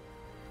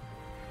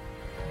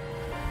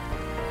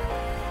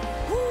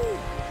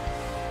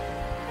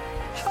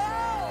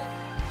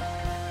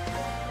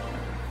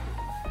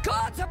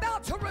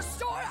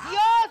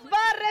 Dios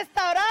va a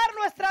restaurar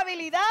nuestra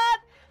habilidad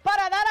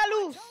para dar a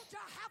luz.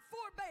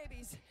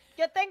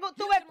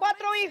 Tuve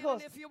 4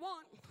 hijos.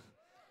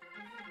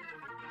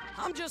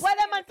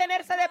 Puede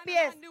mantenerse de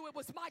pie.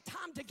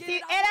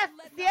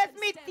 Si es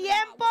mi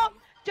tiempo,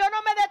 yo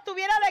no me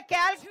detuviera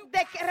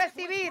de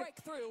recibir.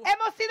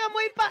 Hemos sido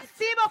muy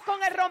pasivos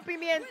con el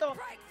rompimiento.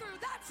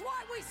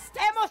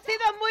 Hemos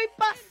sido muy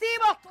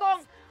pasivos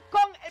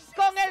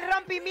con el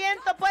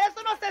rompimiento. Por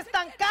eso nos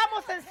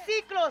estancamos en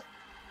ciclos.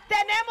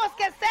 Tenemos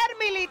que ser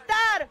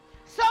militar.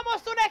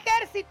 Somos un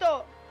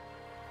ejército.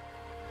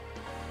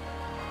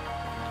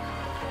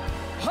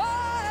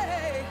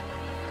 Hey,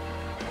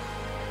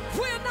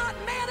 we're not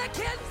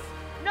mannequins.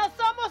 No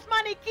somos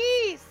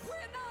maniquís.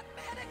 We're not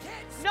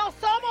mannequins. No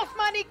somos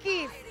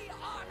maniquís.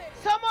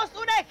 Somos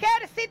un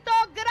ejército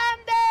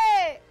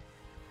grande.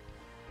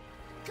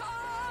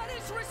 God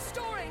is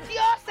restoring.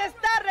 Dios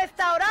está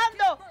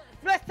restaurando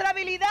nuestra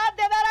habilidad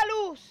de dar a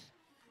luz.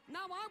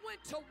 Now I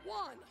went to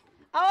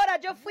Ahora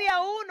yo fui a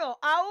uno.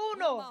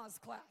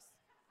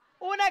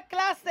 Una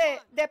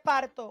clase de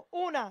parto.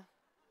 Una.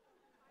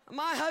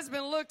 My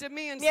husband looked at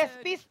me and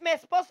Mi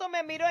esposo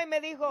me miró y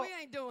me dijo, we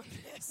ain't doing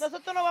this.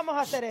 nosotros no vamos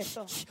a hacer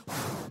esto.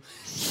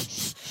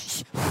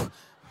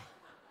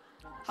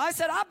 I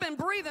said, I've been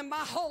breathing my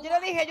whole Yo le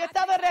life. dije, yo he I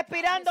estado think I got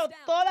respirando this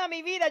down. toda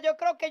mi vida. Yo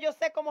creo que yo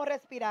sé cómo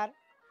respirar.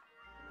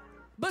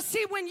 But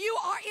see, when you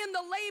are in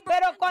the labor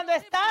Pero and cuando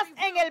estás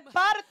delivery en el room,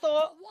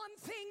 parto, the one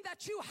thing that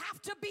you have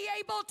to be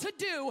able to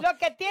do lo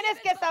que tienes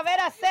que saber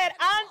hacer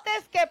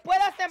antes que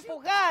puedas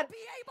empujar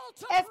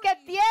es que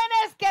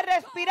tienes que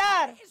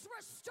respirar.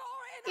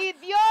 Y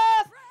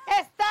Dios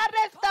está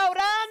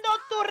restaurando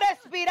tu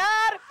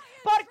respirar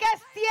porque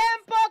es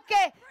tiempo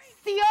que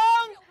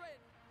Sión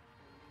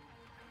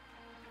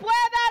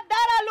pueda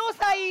dar a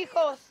luz a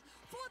hijos.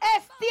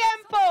 Es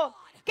tiempo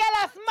que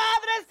las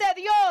madres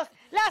de Dios,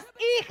 las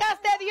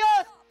hijas de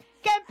Dios,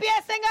 que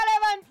empiecen a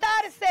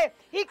levantarse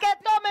y que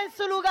tomen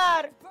su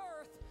lugar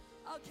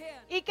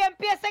y que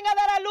empiecen a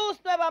dar a luz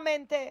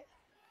nuevamente.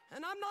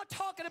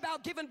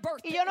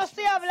 Y yo no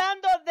estoy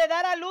hablando de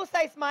dar a luz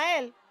a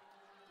Ismael.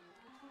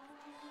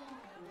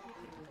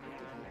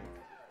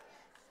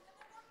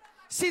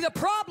 See, the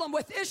problem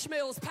with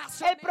Ishmael's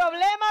pastor El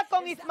problema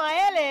con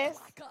Ismael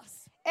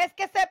es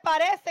que se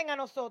parecen a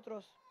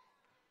nosotros.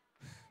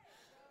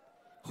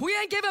 we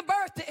ain't giving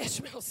birth to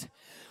Ishmael's.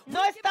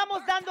 No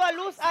estamos dando a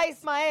luz a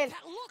Ismael.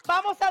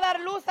 Vamos a dar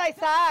luz a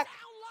Isaac,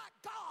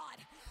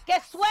 que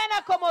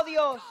suena como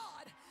Dios,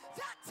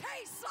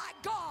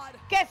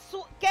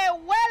 que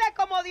huele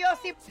como Dios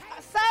y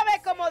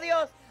sabe como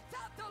Dios.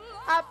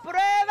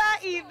 Aprueba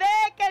y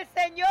ve que el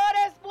Señor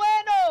es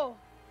bueno.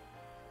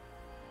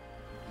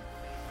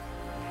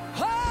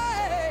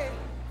 Hey!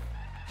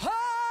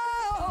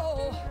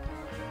 Oh!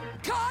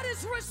 God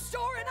is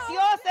restoring our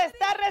Dios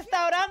está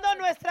restaurando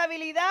nuestra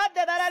habilidad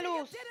de dar a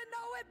luz. didn't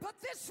know it, but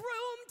this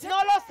room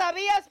No lo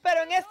sabías,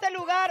 pero en este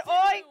lugar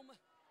hoy,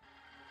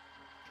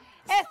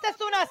 esta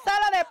es una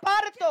sala de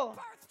parto.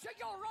 birth to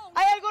your own.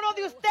 Hay algunos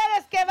de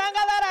ustedes que van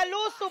a dar a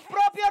luz su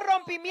propio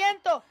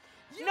rompimiento.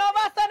 No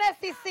vas a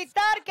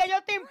necesitar que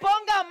yo te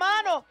imponga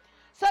mano.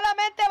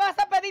 Solamente vas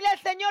a pedirle al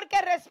Señor que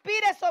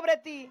respire sobre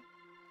ti.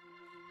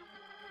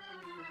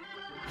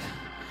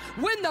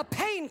 When the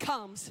pain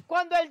comes,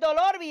 Cuando el dolor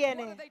what do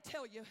viene, they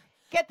tell you?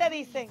 ¿qué te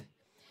dicen? When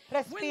the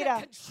Respira.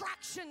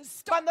 contractions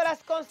start Cuando las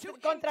to increase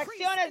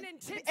contracciones in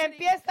intensity,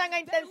 empiezan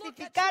a they look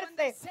at you and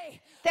they intensificarse,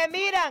 say, te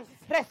miran,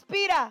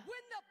 respira.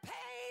 when the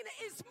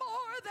pain is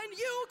more than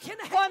you can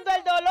Cuando el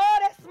handle,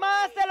 dolor es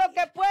más de lo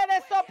que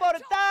puedes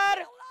soportar,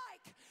 feel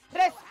like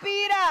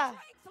respira.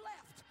 strength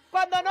left.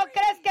 Cuando no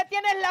crees que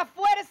tienes la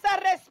fuerza,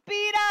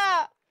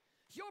 respira.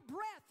 Your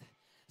breath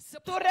Tu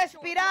supports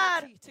your respirar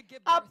ability to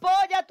give birth.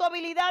 apoya tu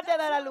habilidad de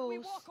dar a That's why we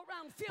luz. walk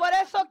around feeling Por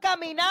like eso we've got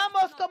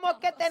caminamos the como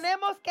que breath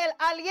tenemos que el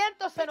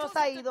aliento se nos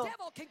ha Because if the ido.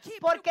 devil can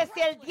keep Porque you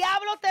si el breathless,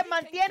 diablo te he can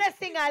mantiene keep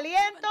sin you from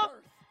aliento,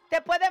 giving birth.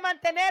 te puede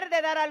mantener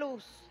de dar a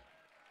luz.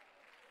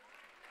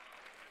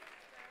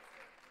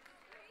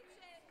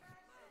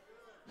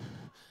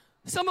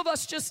 Some of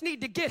us just need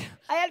to get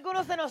Hay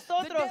algunos de the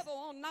nosotros devil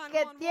on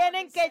que 911 tienen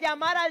and que say,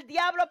 llamar al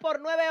diablo por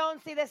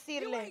 911 y you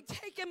decirle, ain't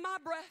taking my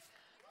breath.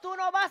 tú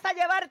no vas a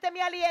llevarte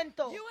mi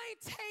aliento. You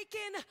ain't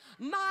taking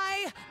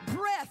my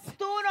breath.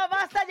 Tú no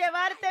vas a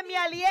llevarte mi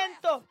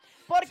aliento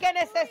porque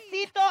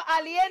necesito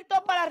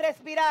aliento para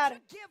respirar,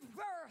 To give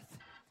birth.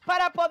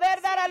 para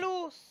poder dar a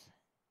luz.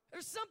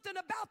 There's something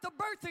about the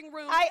birthing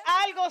room. Hay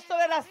algo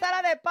sobre la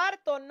sala de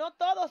parto. No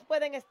todos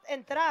pueden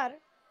entrar.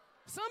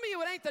 Some of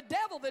you, it ain't the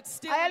devil that's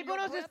stealing Hay your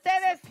algunos de breath.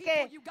 It's ustedes the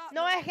people que you got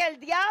no in es el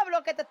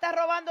diablo que te está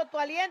robando tu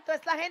aliento,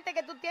 es la gente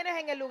que tú tienes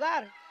en el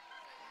lugar.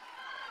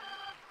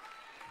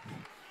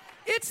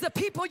 It's the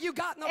people you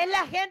got in the Es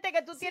la gente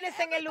que tú tienes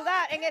en el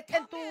lugar,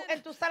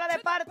 en tu sala de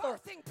parto.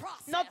 birthing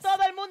process. No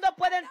todo el mundo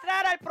puede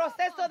entrar al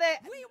proceso de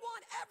We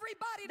want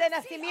everybody de to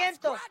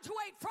nacimiento. see us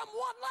graduate from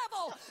one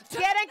level to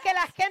quieren que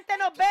la gente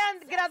nos vean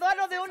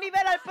graduarnos de un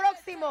nivel al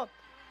próximo.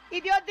 Y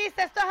Dios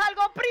dice, esto es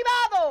algo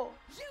privado.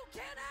 You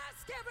can't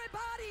ask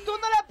everybody. Tú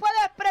no le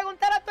puedes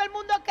preguntar a todo el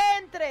mundo que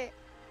entre.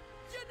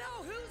 You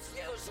know who's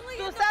usually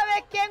 ¿Tú in the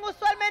sabes quién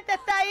usualmente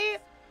está ahí?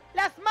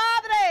 Las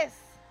madres.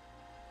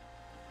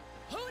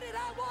 Who did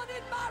I want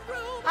in my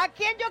room? ¿A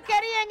quién yo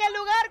quería en el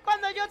lugar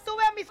cuando yo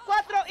tuve a mis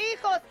 4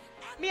 hijos?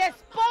 Mi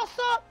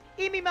esposo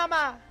y mi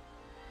mamá.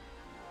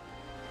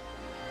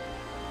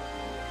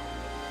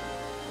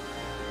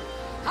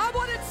 I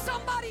wanted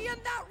somebody in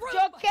that room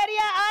Yo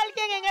quería a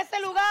alguien en ese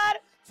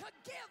lugar to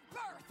give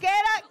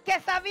birth. que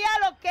sabía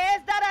lo que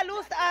es dar a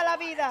luz a la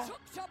vida.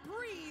 Took to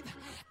breathe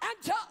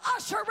and to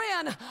usher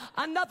in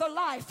another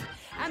life.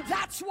 And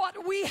that's what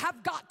we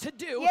have got to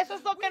do. Y eso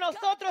es lo que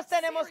nosotros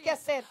tenemos que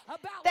hacer.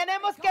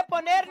 Tenemos que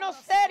ponernos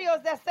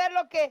serios de hacer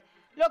lo que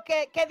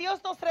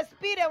Dios nos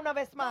respire una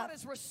vez God más.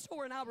 is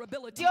restoring our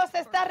ability. Dios to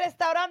está birth.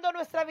 restaurando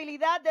nuestra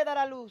habilidad de dar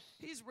a luz.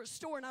 He's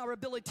restoring our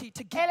ability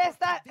to give Él birth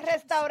está to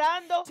visions,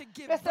 restaurando to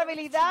give nuestra birth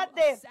habilidad to a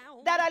de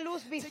sound, dar a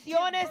luz to give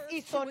visiones birth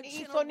y to a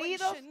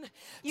sonidos generation,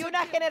 y to una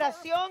give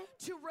generación,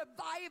 birth to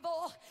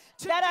revival,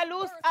 to dar a give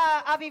luz birth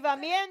a to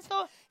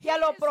avivamiento y a He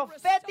lo is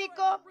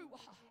profético. restoring the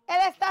Ruach.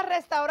 Él está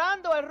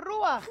restaurando el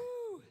Rúa.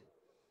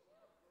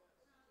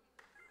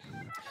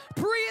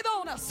 Breathe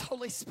on us,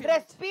 Holy Spirit.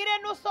 Respire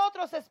en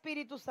nosotros,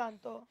 Espíritu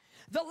Santo.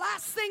 The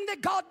last thing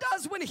that God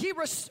does when He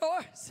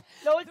restores,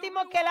 Lo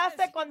último que Él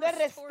hace cuando Él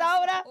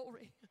restaura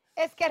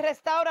es que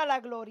restaura la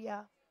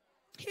gloria.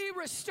 He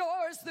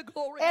restores the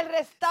glory. Él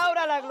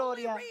restaura la The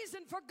gloria. only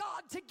reason for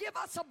God to give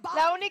us a body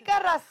La única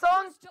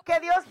razón que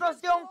Dios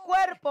nos dio un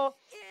cuerpo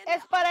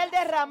es para Él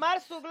derramar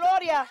su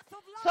gloria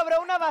sobre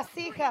una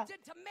vasija.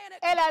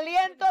 El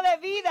aliento de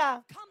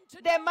vida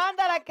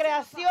demanda la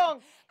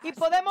creación y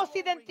podemos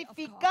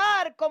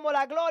identificar como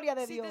la gloria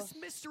de See, Dios. this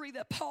mystery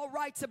that Paul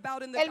writes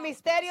about in the El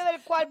misterio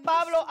del cual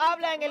Pablo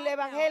habla en el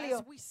Evangelio,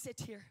 as we sit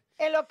here.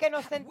 en lo que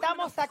nos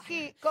sentamos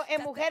aquí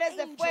en Mujeres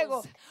de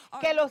Fuego,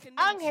 que los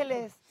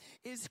ángeles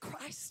Is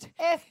Christ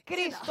es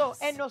Cristo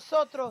en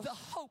nosotros, the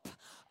hope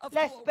of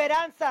la glory.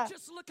 esperanza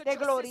Just look at de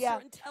your gloria.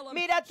 sister and tell him,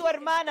 Mira a tu "He is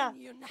hermana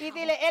in you now." y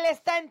dile, Él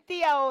está en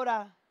ti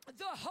ahora.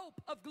 The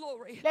hope of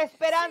glory. La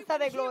esperanza See, when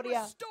de He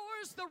gloria.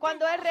 restores the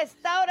Cuando Él ruach,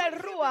 restaura el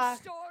when He Ruach,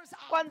 restores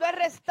our cuando Él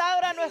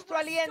restaura nuestro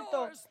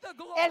aliento,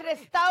 Él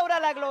restaura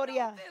la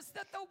gloria.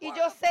 Y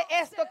yo sé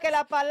esto que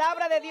la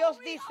palabra de Dios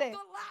dice,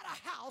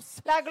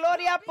 la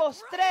gloria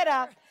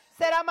postrera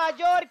será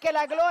mayor que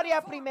la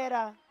gloria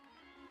primera.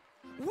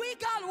 We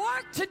got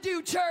work to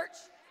do, church.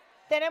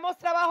 Tenemos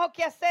trabajo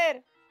que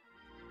hacer,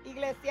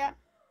 iglesia.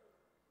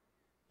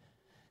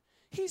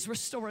 He's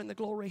restoring the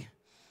glory.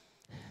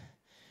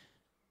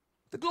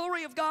 The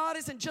glory of God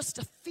isn't just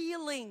a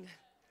feeling.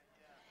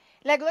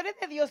 La gloria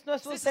de Dios no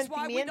es un This is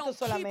why we sentimiento don't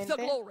keep solamente. the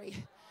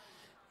glory.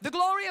 The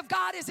glory of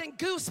God isn't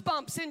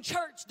goosebumps in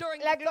church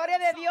during La the gloria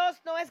third de Dios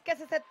no es que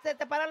se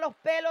te paran los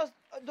pelos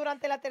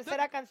durante la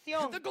tercera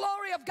canción. The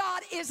glory of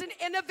God isn't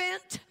an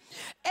event,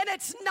 and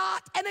it's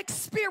not an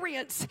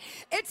experience.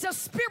 It's a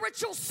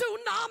spiritual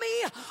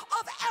tsunami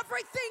of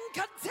everything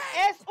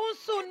contained. Es un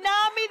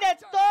tsunami de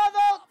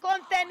todo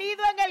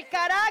contenido en el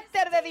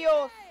carácter de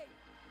Dios.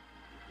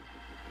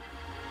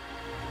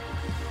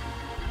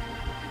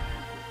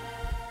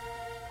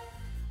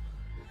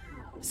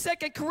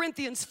 2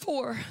 Corinthians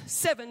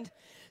 4:7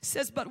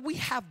 says, but we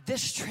have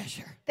this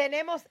treasure.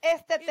 Tenemos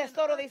este In an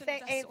tesoro, earthen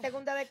dice en vessel, 2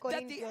 de that the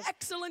Corintios,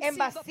 excellency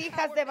en of the vasijas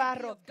power de may be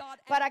barro, of God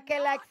and para que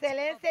la not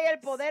excelencia y el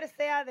of poder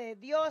sea de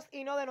Dios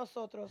y no de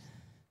nosotros.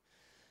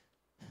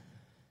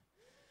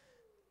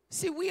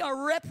 See, we are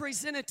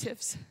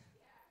representatives.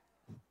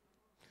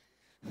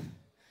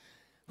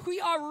 We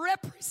are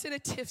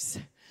representatives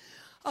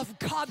of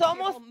God the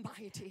Somos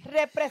Almighty. We are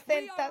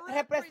representatives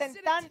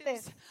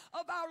representantes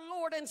of our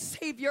Lord and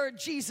Savior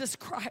Jesus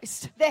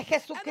Christ. de And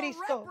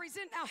Jesucristo.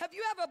 now, have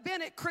you ever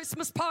been at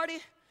Christmas party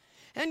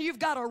and you've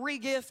got a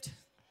re-gift?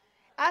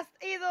 ¿Has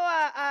ido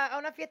a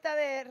una fiesta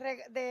de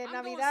I'm going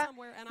Navidad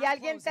somewhere and y I'm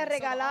alguien te ha closing, so the altar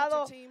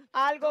regalado team,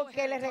 algo go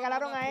que ahead les and come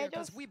on regalaron up a here, ellos?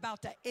 'cause we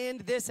about to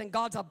end this and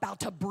God's about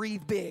to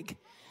breathe big.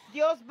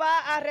 Dios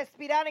va a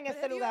respirar en But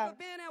este have you ever lugar.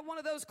 been at one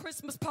of those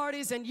Christmas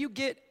parties and you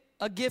get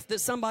a gift that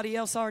somebody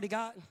else already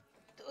got?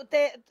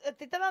 Te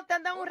han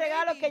dado Or un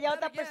regalo maybe, que ya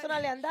better otra yet, persona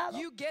le han dado.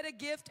 you get a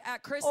gift at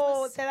O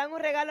Christmas, te dan un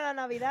regalo en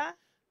la Navidad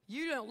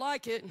you don't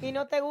like it. y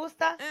no te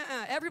gusta.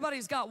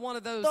 Everybody's got one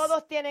of those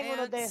Todos tienen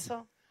uno de aunts,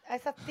 esos. A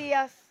esas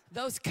tías,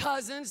 those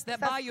cousins that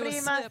esas buy you a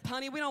primas slip.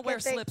 Honey, we don't que wear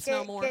slips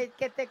no more.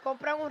 que te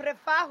compran un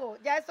refajo.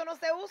 Ya eso no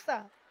se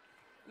usa.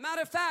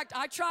 Matter of fact,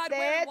 I tried De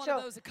wearing one of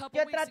hecho, those a couple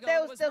yo weeks ago. traté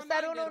and was de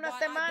usar uno reminded unas why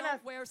I semanas.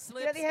 don't wear Y le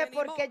slips dije,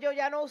 ¿por anymore. qué yo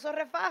ya no uso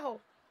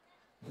refajo?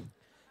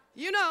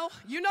 You know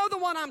the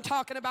one I'm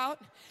talking about.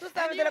 Tú And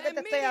sabes you de lo que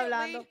te estoy immediately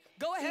hablando.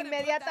 go ahead and put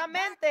that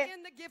Inmediatamente back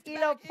in the gift y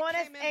bag lo it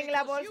pones came in en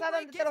la because you bolsa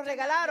donde te lo re-gifted that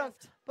regalaron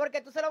gift.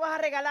 porque tú se lo vas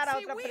a regalar a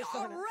See, otra we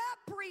persona. are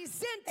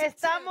representatives.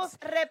 Estamos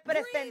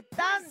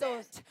representando.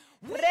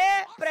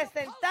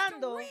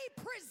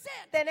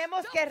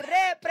 Tenemos que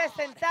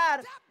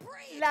representar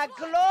la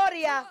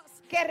gloria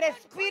que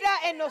respira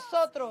en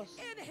nosotros.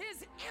 In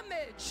His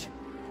image.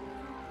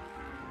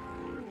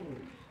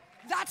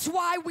 That's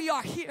why we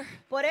are here.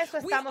 Por eso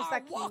We estamos are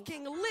aquí.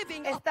 walking,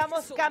 living Estamos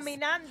epistles,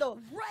 caminando.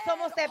 read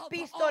Somos of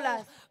epístolas.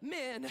 all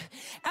men.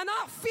 And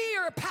I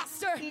fear,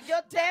 Pastor, Y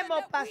yo Devin, temo,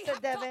 that we Pastor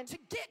have got Devin, to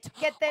get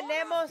que on our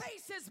tenemos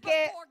faces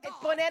que before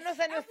God. ponernos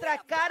en And we nuestras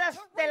have got caras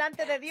to delante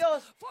de repent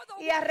Dios for the y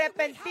way we have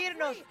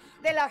arrepentirnos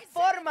de las represented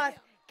formas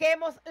Him. que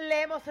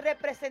le hemos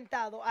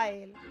representado a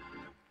Él.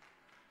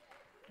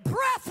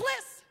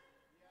 Breathless,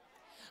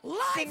 Sin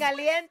lifeless,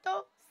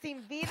 aliento,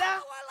 sin vida,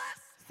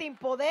 powerless. sin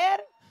poder.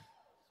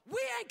 We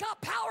ain't got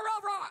power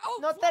over our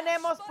own No flesh,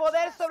 tenemos much poder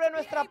less sobre to be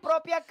nuestra able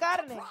propia to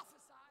carne. prophesy.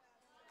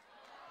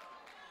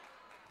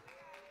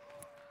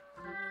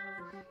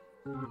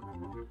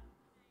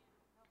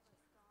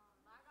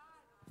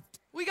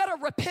 We got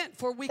to repent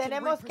for we can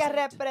Tenemos que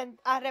represent.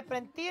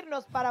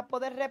 arrepentirnos para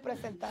poder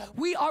representar.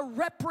 We are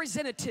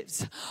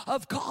representatives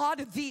of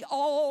God the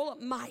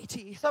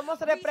Almighty. Somos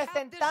We have this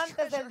representantes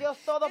del treasure Dios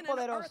in an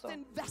Todopoderoso.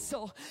 earthen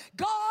vessel.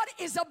 God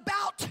is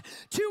about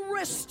to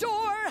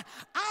restore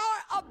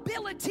our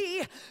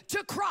ability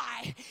to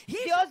cry.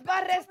 He's Dios va a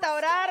about to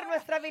restaurar restore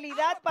nuestra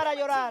habilidad our para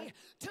ability llorar.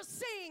 to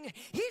sing.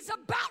 He's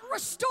about to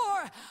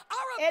restore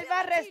our Él va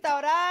a ability to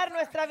restaurar author.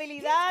 nuestra He's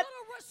habilidad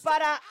gonna restore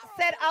para our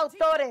ser ability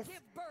to autores.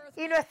 give birth.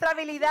 y nuestra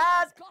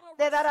habilidad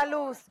de dar a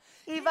luz,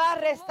 y va a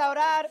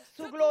restaurar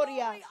su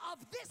gloria,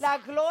 la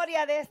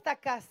gloria de esta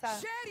casa.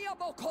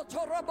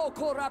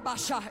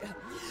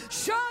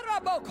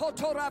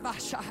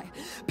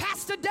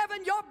 Pastor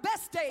Devin, your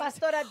best days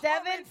Pastora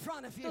Devin, are in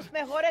front of you. tus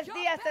mejores Your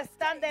días best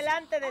están days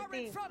delante de are in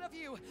ti. front of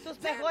you. Tus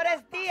They're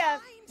mejores not días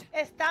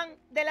behind. están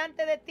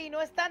delante de ti, no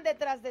están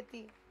detrás de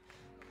ti.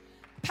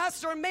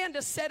 Pastor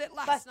Amanda said it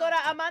last Pastora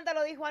night. Amanda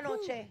lo dijo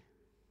anoche.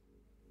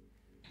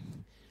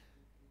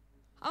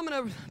 I'm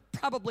going to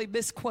probably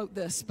misquote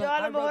this, but Yo a I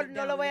lo wrote mejor it no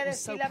down lo and voy it a was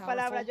so decir la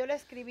palabra, powerful. yo lo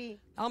escribí.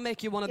 I'll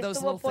make you one of Y those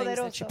estuvo little things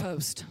that you poderoso.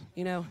 post,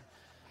 you know.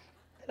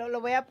 Lo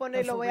voy a poner,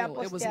 But lo for voy a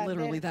real, it was postear.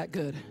 literally that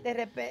good.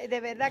 De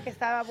verdad que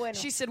estaba bueno.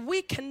 She said,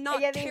 we cannot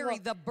Ella carry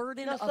dijo, the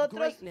burden of nosotros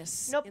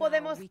greatness no in our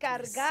podemos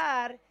weakness.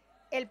 cargar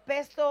el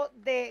peso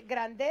de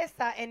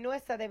grandeza en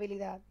nuestra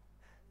debilidad.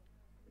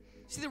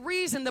 See, the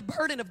reason the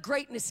burden of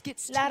greatness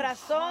gets too La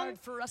razón hard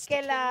for us to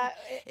que carry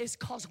is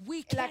because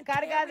we la can't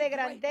carga de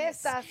carry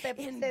greatness grandeza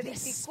in se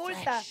this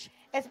dificulta flesh.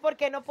 es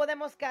porque no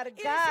podemos It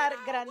is in cargar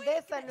our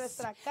grandeza en weakness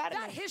nuestra that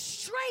carne. his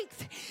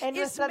strength En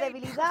is nuestra made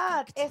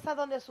debilidad perfect. es a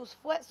donde su See,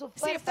 fuerza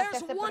if se there's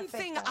hace one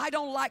thing perfecta. I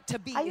don't like to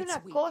be, Hay it's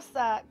una weak.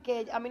 cosa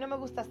que a mí no me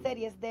gusta hacer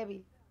y es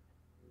débil.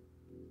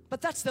 But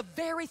that's the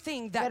very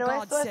thing that Pero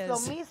God esto es lo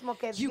says, mismo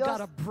que you Dios got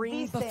to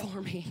bring dice,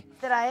 before me.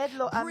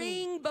 traedlo a mí.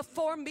 Bring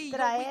before me your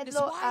weakness.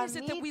 Traedlo Why a is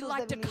it that mí we tus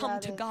like to come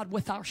to debilidades. God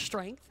with our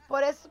strength?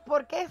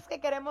 ¿Por qué es que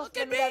queremos Look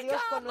at venir a me,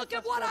 Dios God. con Look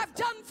at nuestras what I've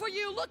fuerzas? done for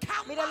you. Look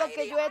how Mira lo que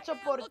mighty yo he I hecho am.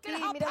 por Look ti. at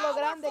how Mira lo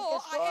grande que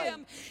powerful I soy.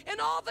 am.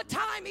 And all the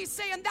time he's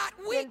saying that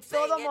Y en weak thing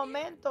todo in you.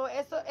 momento,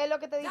 eso es lo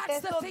que te dice,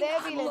 That's the eso thing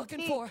débil I'm en looking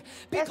ti. for. Eso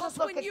Because es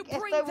lo when que you bring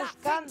estoy that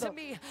thing buscando. to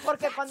me,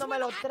 Porque that's cuando me when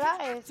lo I can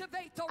traes,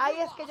 activate the ahí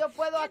es que yo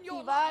puedo Ruach in your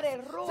activar life.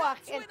 el Ruach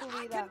That's en when tu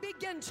I vida. can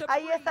begin to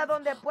Ahí es a breathe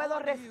donde puedo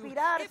on you.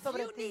 respirar If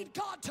sobre you ti. need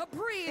God to Si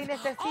breathe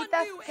necesitas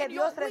on que you in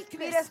your Dios respire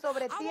weakness,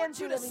 sobre I ti en want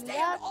tu you to stand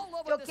debilidad, all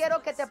over yo this quiero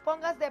que place. te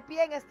pongas de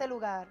pie en este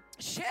lugar.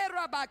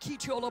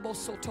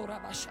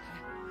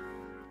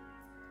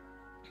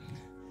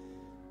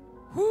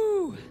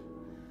 Woo.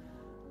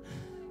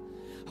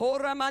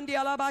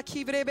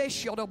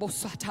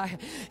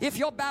 If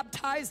you're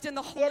baptized in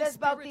the Si Holy eres Spirit,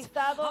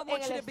 bautizado I en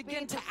want you el to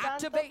begin Espíritu to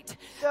Santo, activate.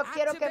 yo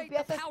quiero que Activate the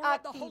empieces power a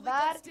of the Holy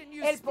activar Ghost in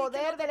you. el Speak in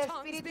poder del other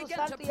tongues. Espíritu Begin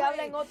Santo to y habla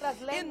pray en otras in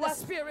the lenguas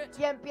Spirit.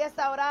 y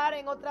empieza a orar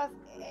en otras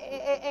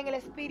en el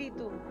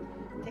Espíritu.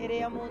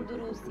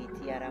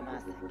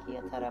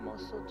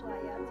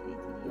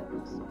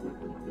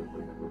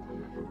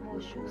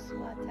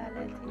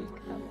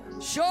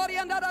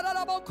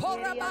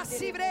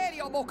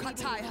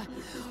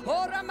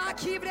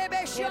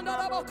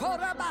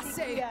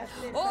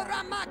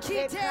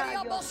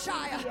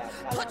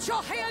 Put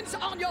your hands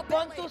on your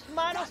Pon belly. tus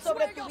manos That's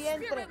sobre where tu your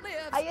vientre. spirit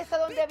lives. Ahí es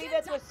donde Begin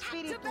vive to tu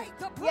espíritu. activate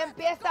the Y breath of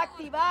empieza a God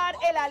activar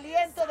el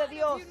aliento de inside of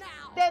Dios you now.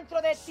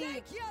 dentro de ti.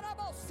 Shake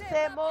yarabose,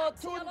 Semo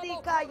rabati, tundi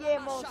yaraboko,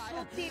 kayemo rabashaya.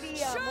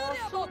 sutiríamos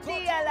Sharaboko,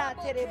 sundia la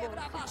toraboko, terebo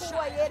rabashaya.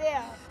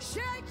 sukuayerea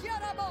Shake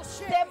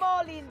yaraboshe. Semo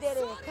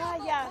lindere Soraboko,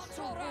 kaya torabashaya.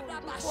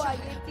 sukundu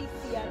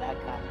kuayetisia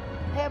laka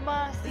hema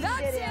That's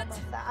sindere it. amasa.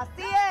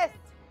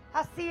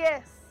 Así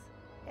es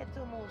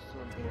etumu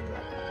sundiria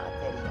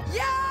kapateria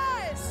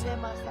Yes!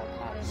 lema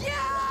sakare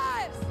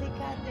Yes!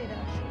 sikandera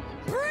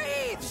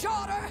Breathe,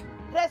 daughter.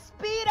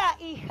 respira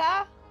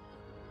hija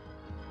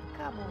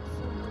Kamo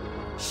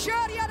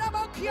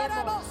Shariaraboko,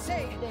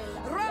 yarabose.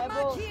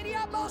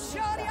 Ramakiriabo,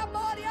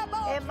 shariaboriabo,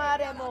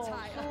 emaremo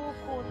kirataya.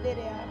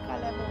 sukundere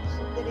akalemo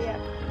sundiria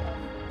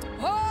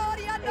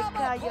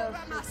Orianaboko,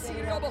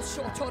 ramasiriobo,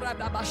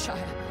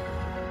 sotorabashaya.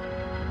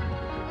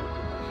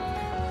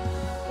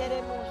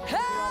 queremos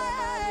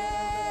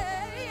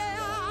Hey,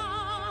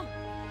 yeah.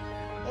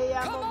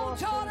 ella Come on,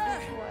 daughter.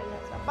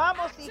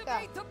 vamos hija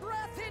Activate the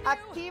breath in you.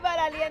 activa el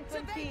aliento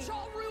en ti Activate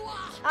your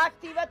ruach.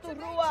 activa tu Activate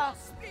rúa your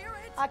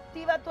spirit.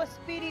 activa tu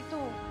espíritu.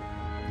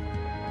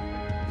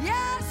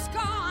 Yes,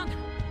 God.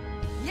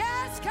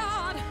 Yes,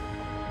 God.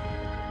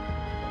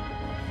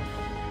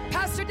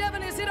 Pastor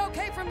Devin, is it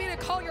okay for me to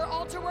call your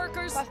altar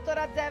workers?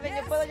 Pastora Devin,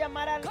 Yes. yo puedo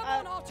llamar Come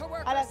on, altar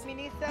workers. a las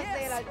ministras Yes.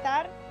 del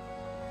altar.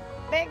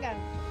 Vengan.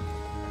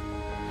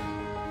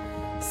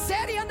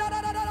 Seria na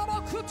na na na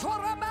na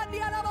kutora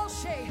mandia na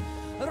boshe.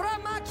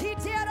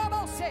 Ramakiti na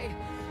boshe.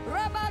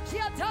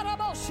 Ramakia na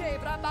boshe.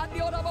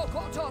 Ramandio na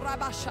bokoto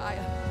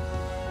rabashaya.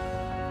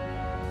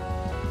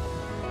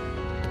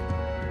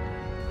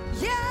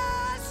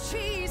 Yes,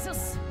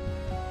 Jesus.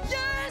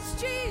 Yes,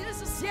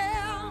 Jesus.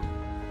 Yeah.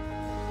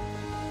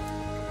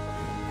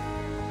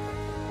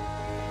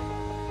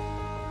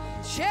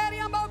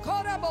 Sheria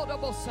mokora bodo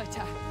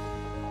boseta.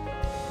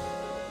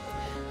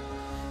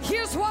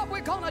 Here's what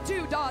we're gonna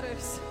do,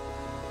 daughters.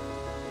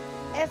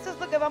 Esto es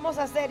lo que vamos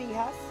a hacer,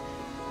 hijas.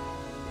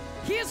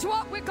 Here's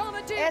what we're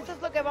gonna do. Esto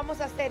es lo que vamos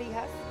a hacer,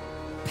 hijas.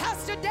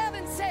 Pastor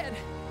Devin said,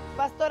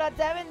 Pastora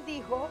Devin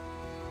dijo,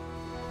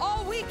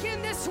 all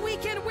weekend this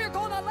weekend we're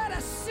gonna let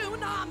a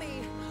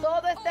tsunami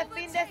todo este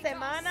fin de overtake us.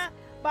 semana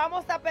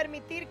vamos a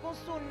permitir que un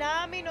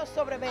tsunami nos A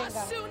sobrevenga.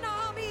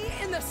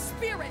 tsunami in the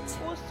spirit.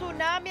 Un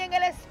tsunami en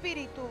el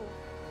espíritu.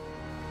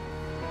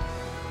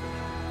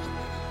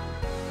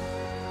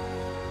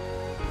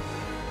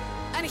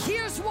 And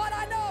here's what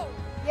I know.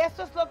 Y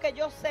esto es lo que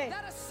yo sé,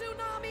 That a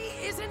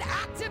tsunami isn't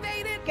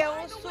activated que by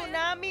un the wind.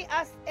 tsunami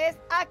es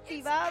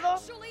activado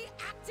It's actually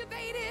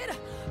activated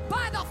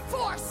by the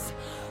force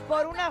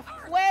por una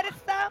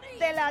fuerza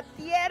de la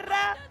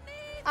tierra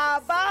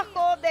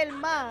abajo del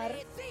mar,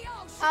 beneath the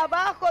ocean.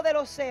 abajo del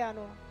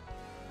océano.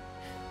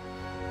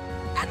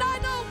 And I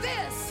know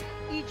this.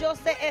 Y yo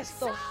sé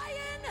esto,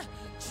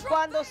 Zion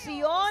cuando travails,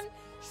 Sión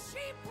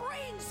she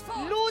brings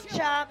forth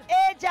lucha, children.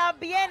 ella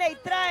viene y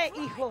trae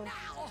hijos.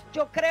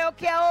 Yo creo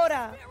que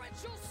ahora Spiritual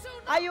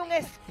tsunami hay un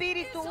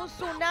espíritu, un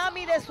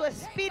tsunami de su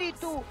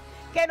espíritu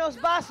que nos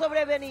va a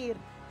sobrevenir.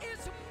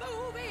 is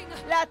moving.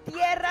 La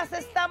tierra se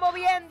está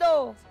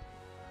moviendo.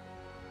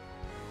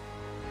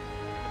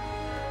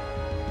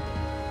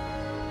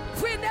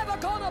 We're never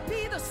gonna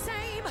be the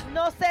same.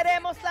 No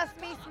seremos las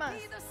mismas.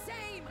 Be the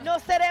same. No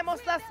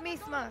seremos las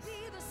mismas.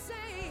 Be the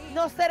same.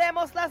 No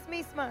seremos las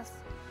mismas.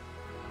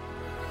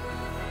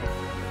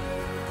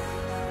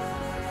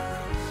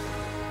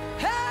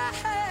 Hey,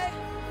 hey.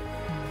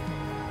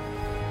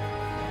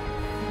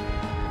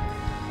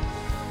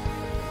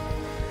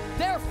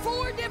 There are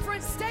 4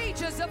 different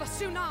stages of a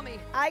tsunami.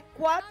 Hay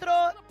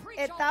 4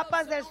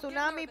 etapas del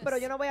tsunami, pero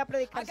yo no voy a I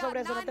predicar got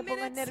sobre eso, no 9 te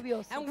pongas minutes,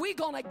 nervioso. and we're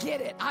gonna get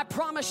it. I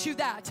promise you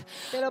that.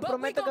 Te lo But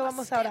prometo we're que gonna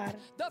vamos a skip orar.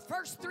 the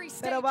first 3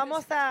 stages, Pero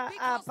vamos a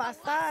because the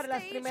pasar last las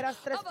stage primeras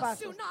 3 of a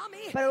pasos.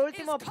 tsunami Pero el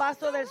último is paso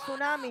called del the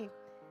tsunami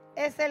run-up.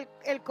 es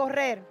el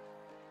correr.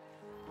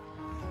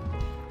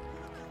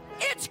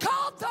 It's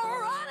called the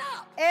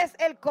run-up. Es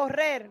el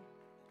correr.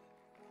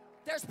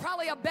 There's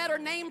probably a better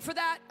name for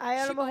that. Hay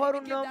a She lo might mejor even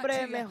un give that nombre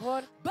to you.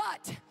 mejor,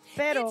 But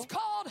pero it's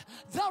called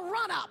the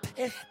run-up.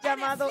 es And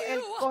llamado if el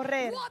you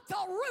correr. want the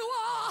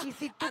ruach Y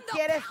si tú and the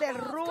quieres el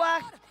power of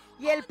ruach God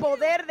y el on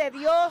poder de you, I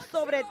Dios want you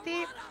sobre to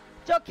ti, run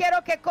up. yo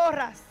quiero que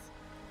corras.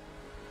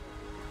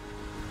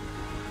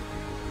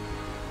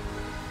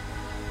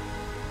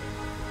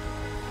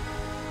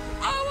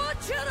 I want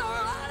you to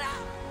run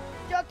up.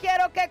 Yo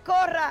quiero que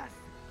corras.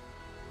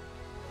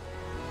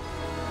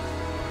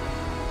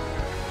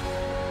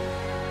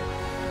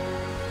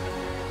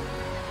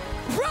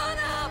 Run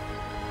up.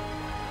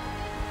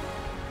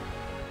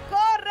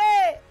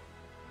 ¡Corre!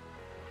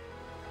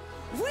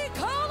 We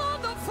call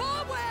on the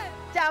forward.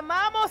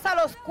 Llamamos a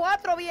los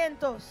 4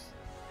 vientos.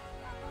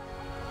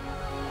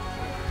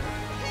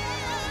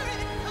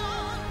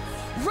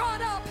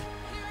 Run up.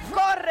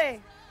 Corre,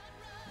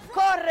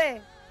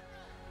 corre.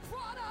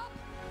 Run up.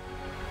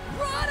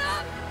 Run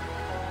up.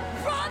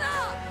 Run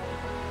up.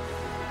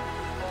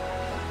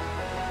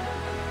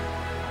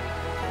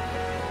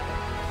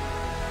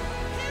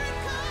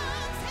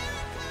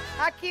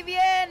 Aquí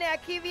viene,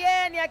 aquí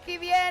viene, aquí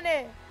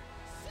viene.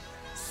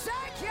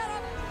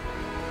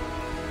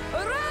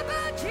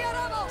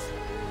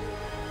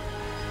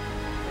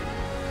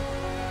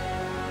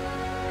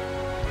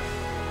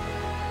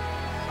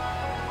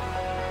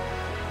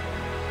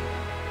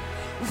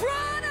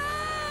 Run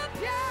up,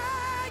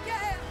 yeah,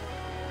 yeah.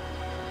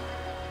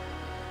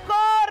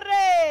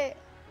 Corre.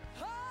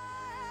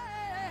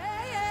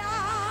 Hey,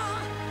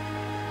 yeah.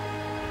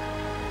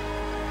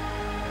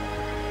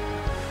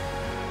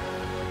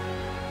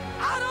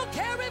 I don't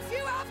care if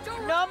you have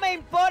to No me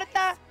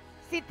importa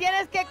si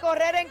tienes que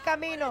correr en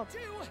camino,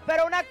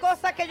 pero una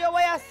cosa que yo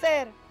voy a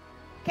hacer,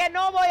 que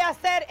no voy a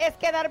hacer, es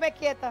quedarme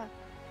quieta.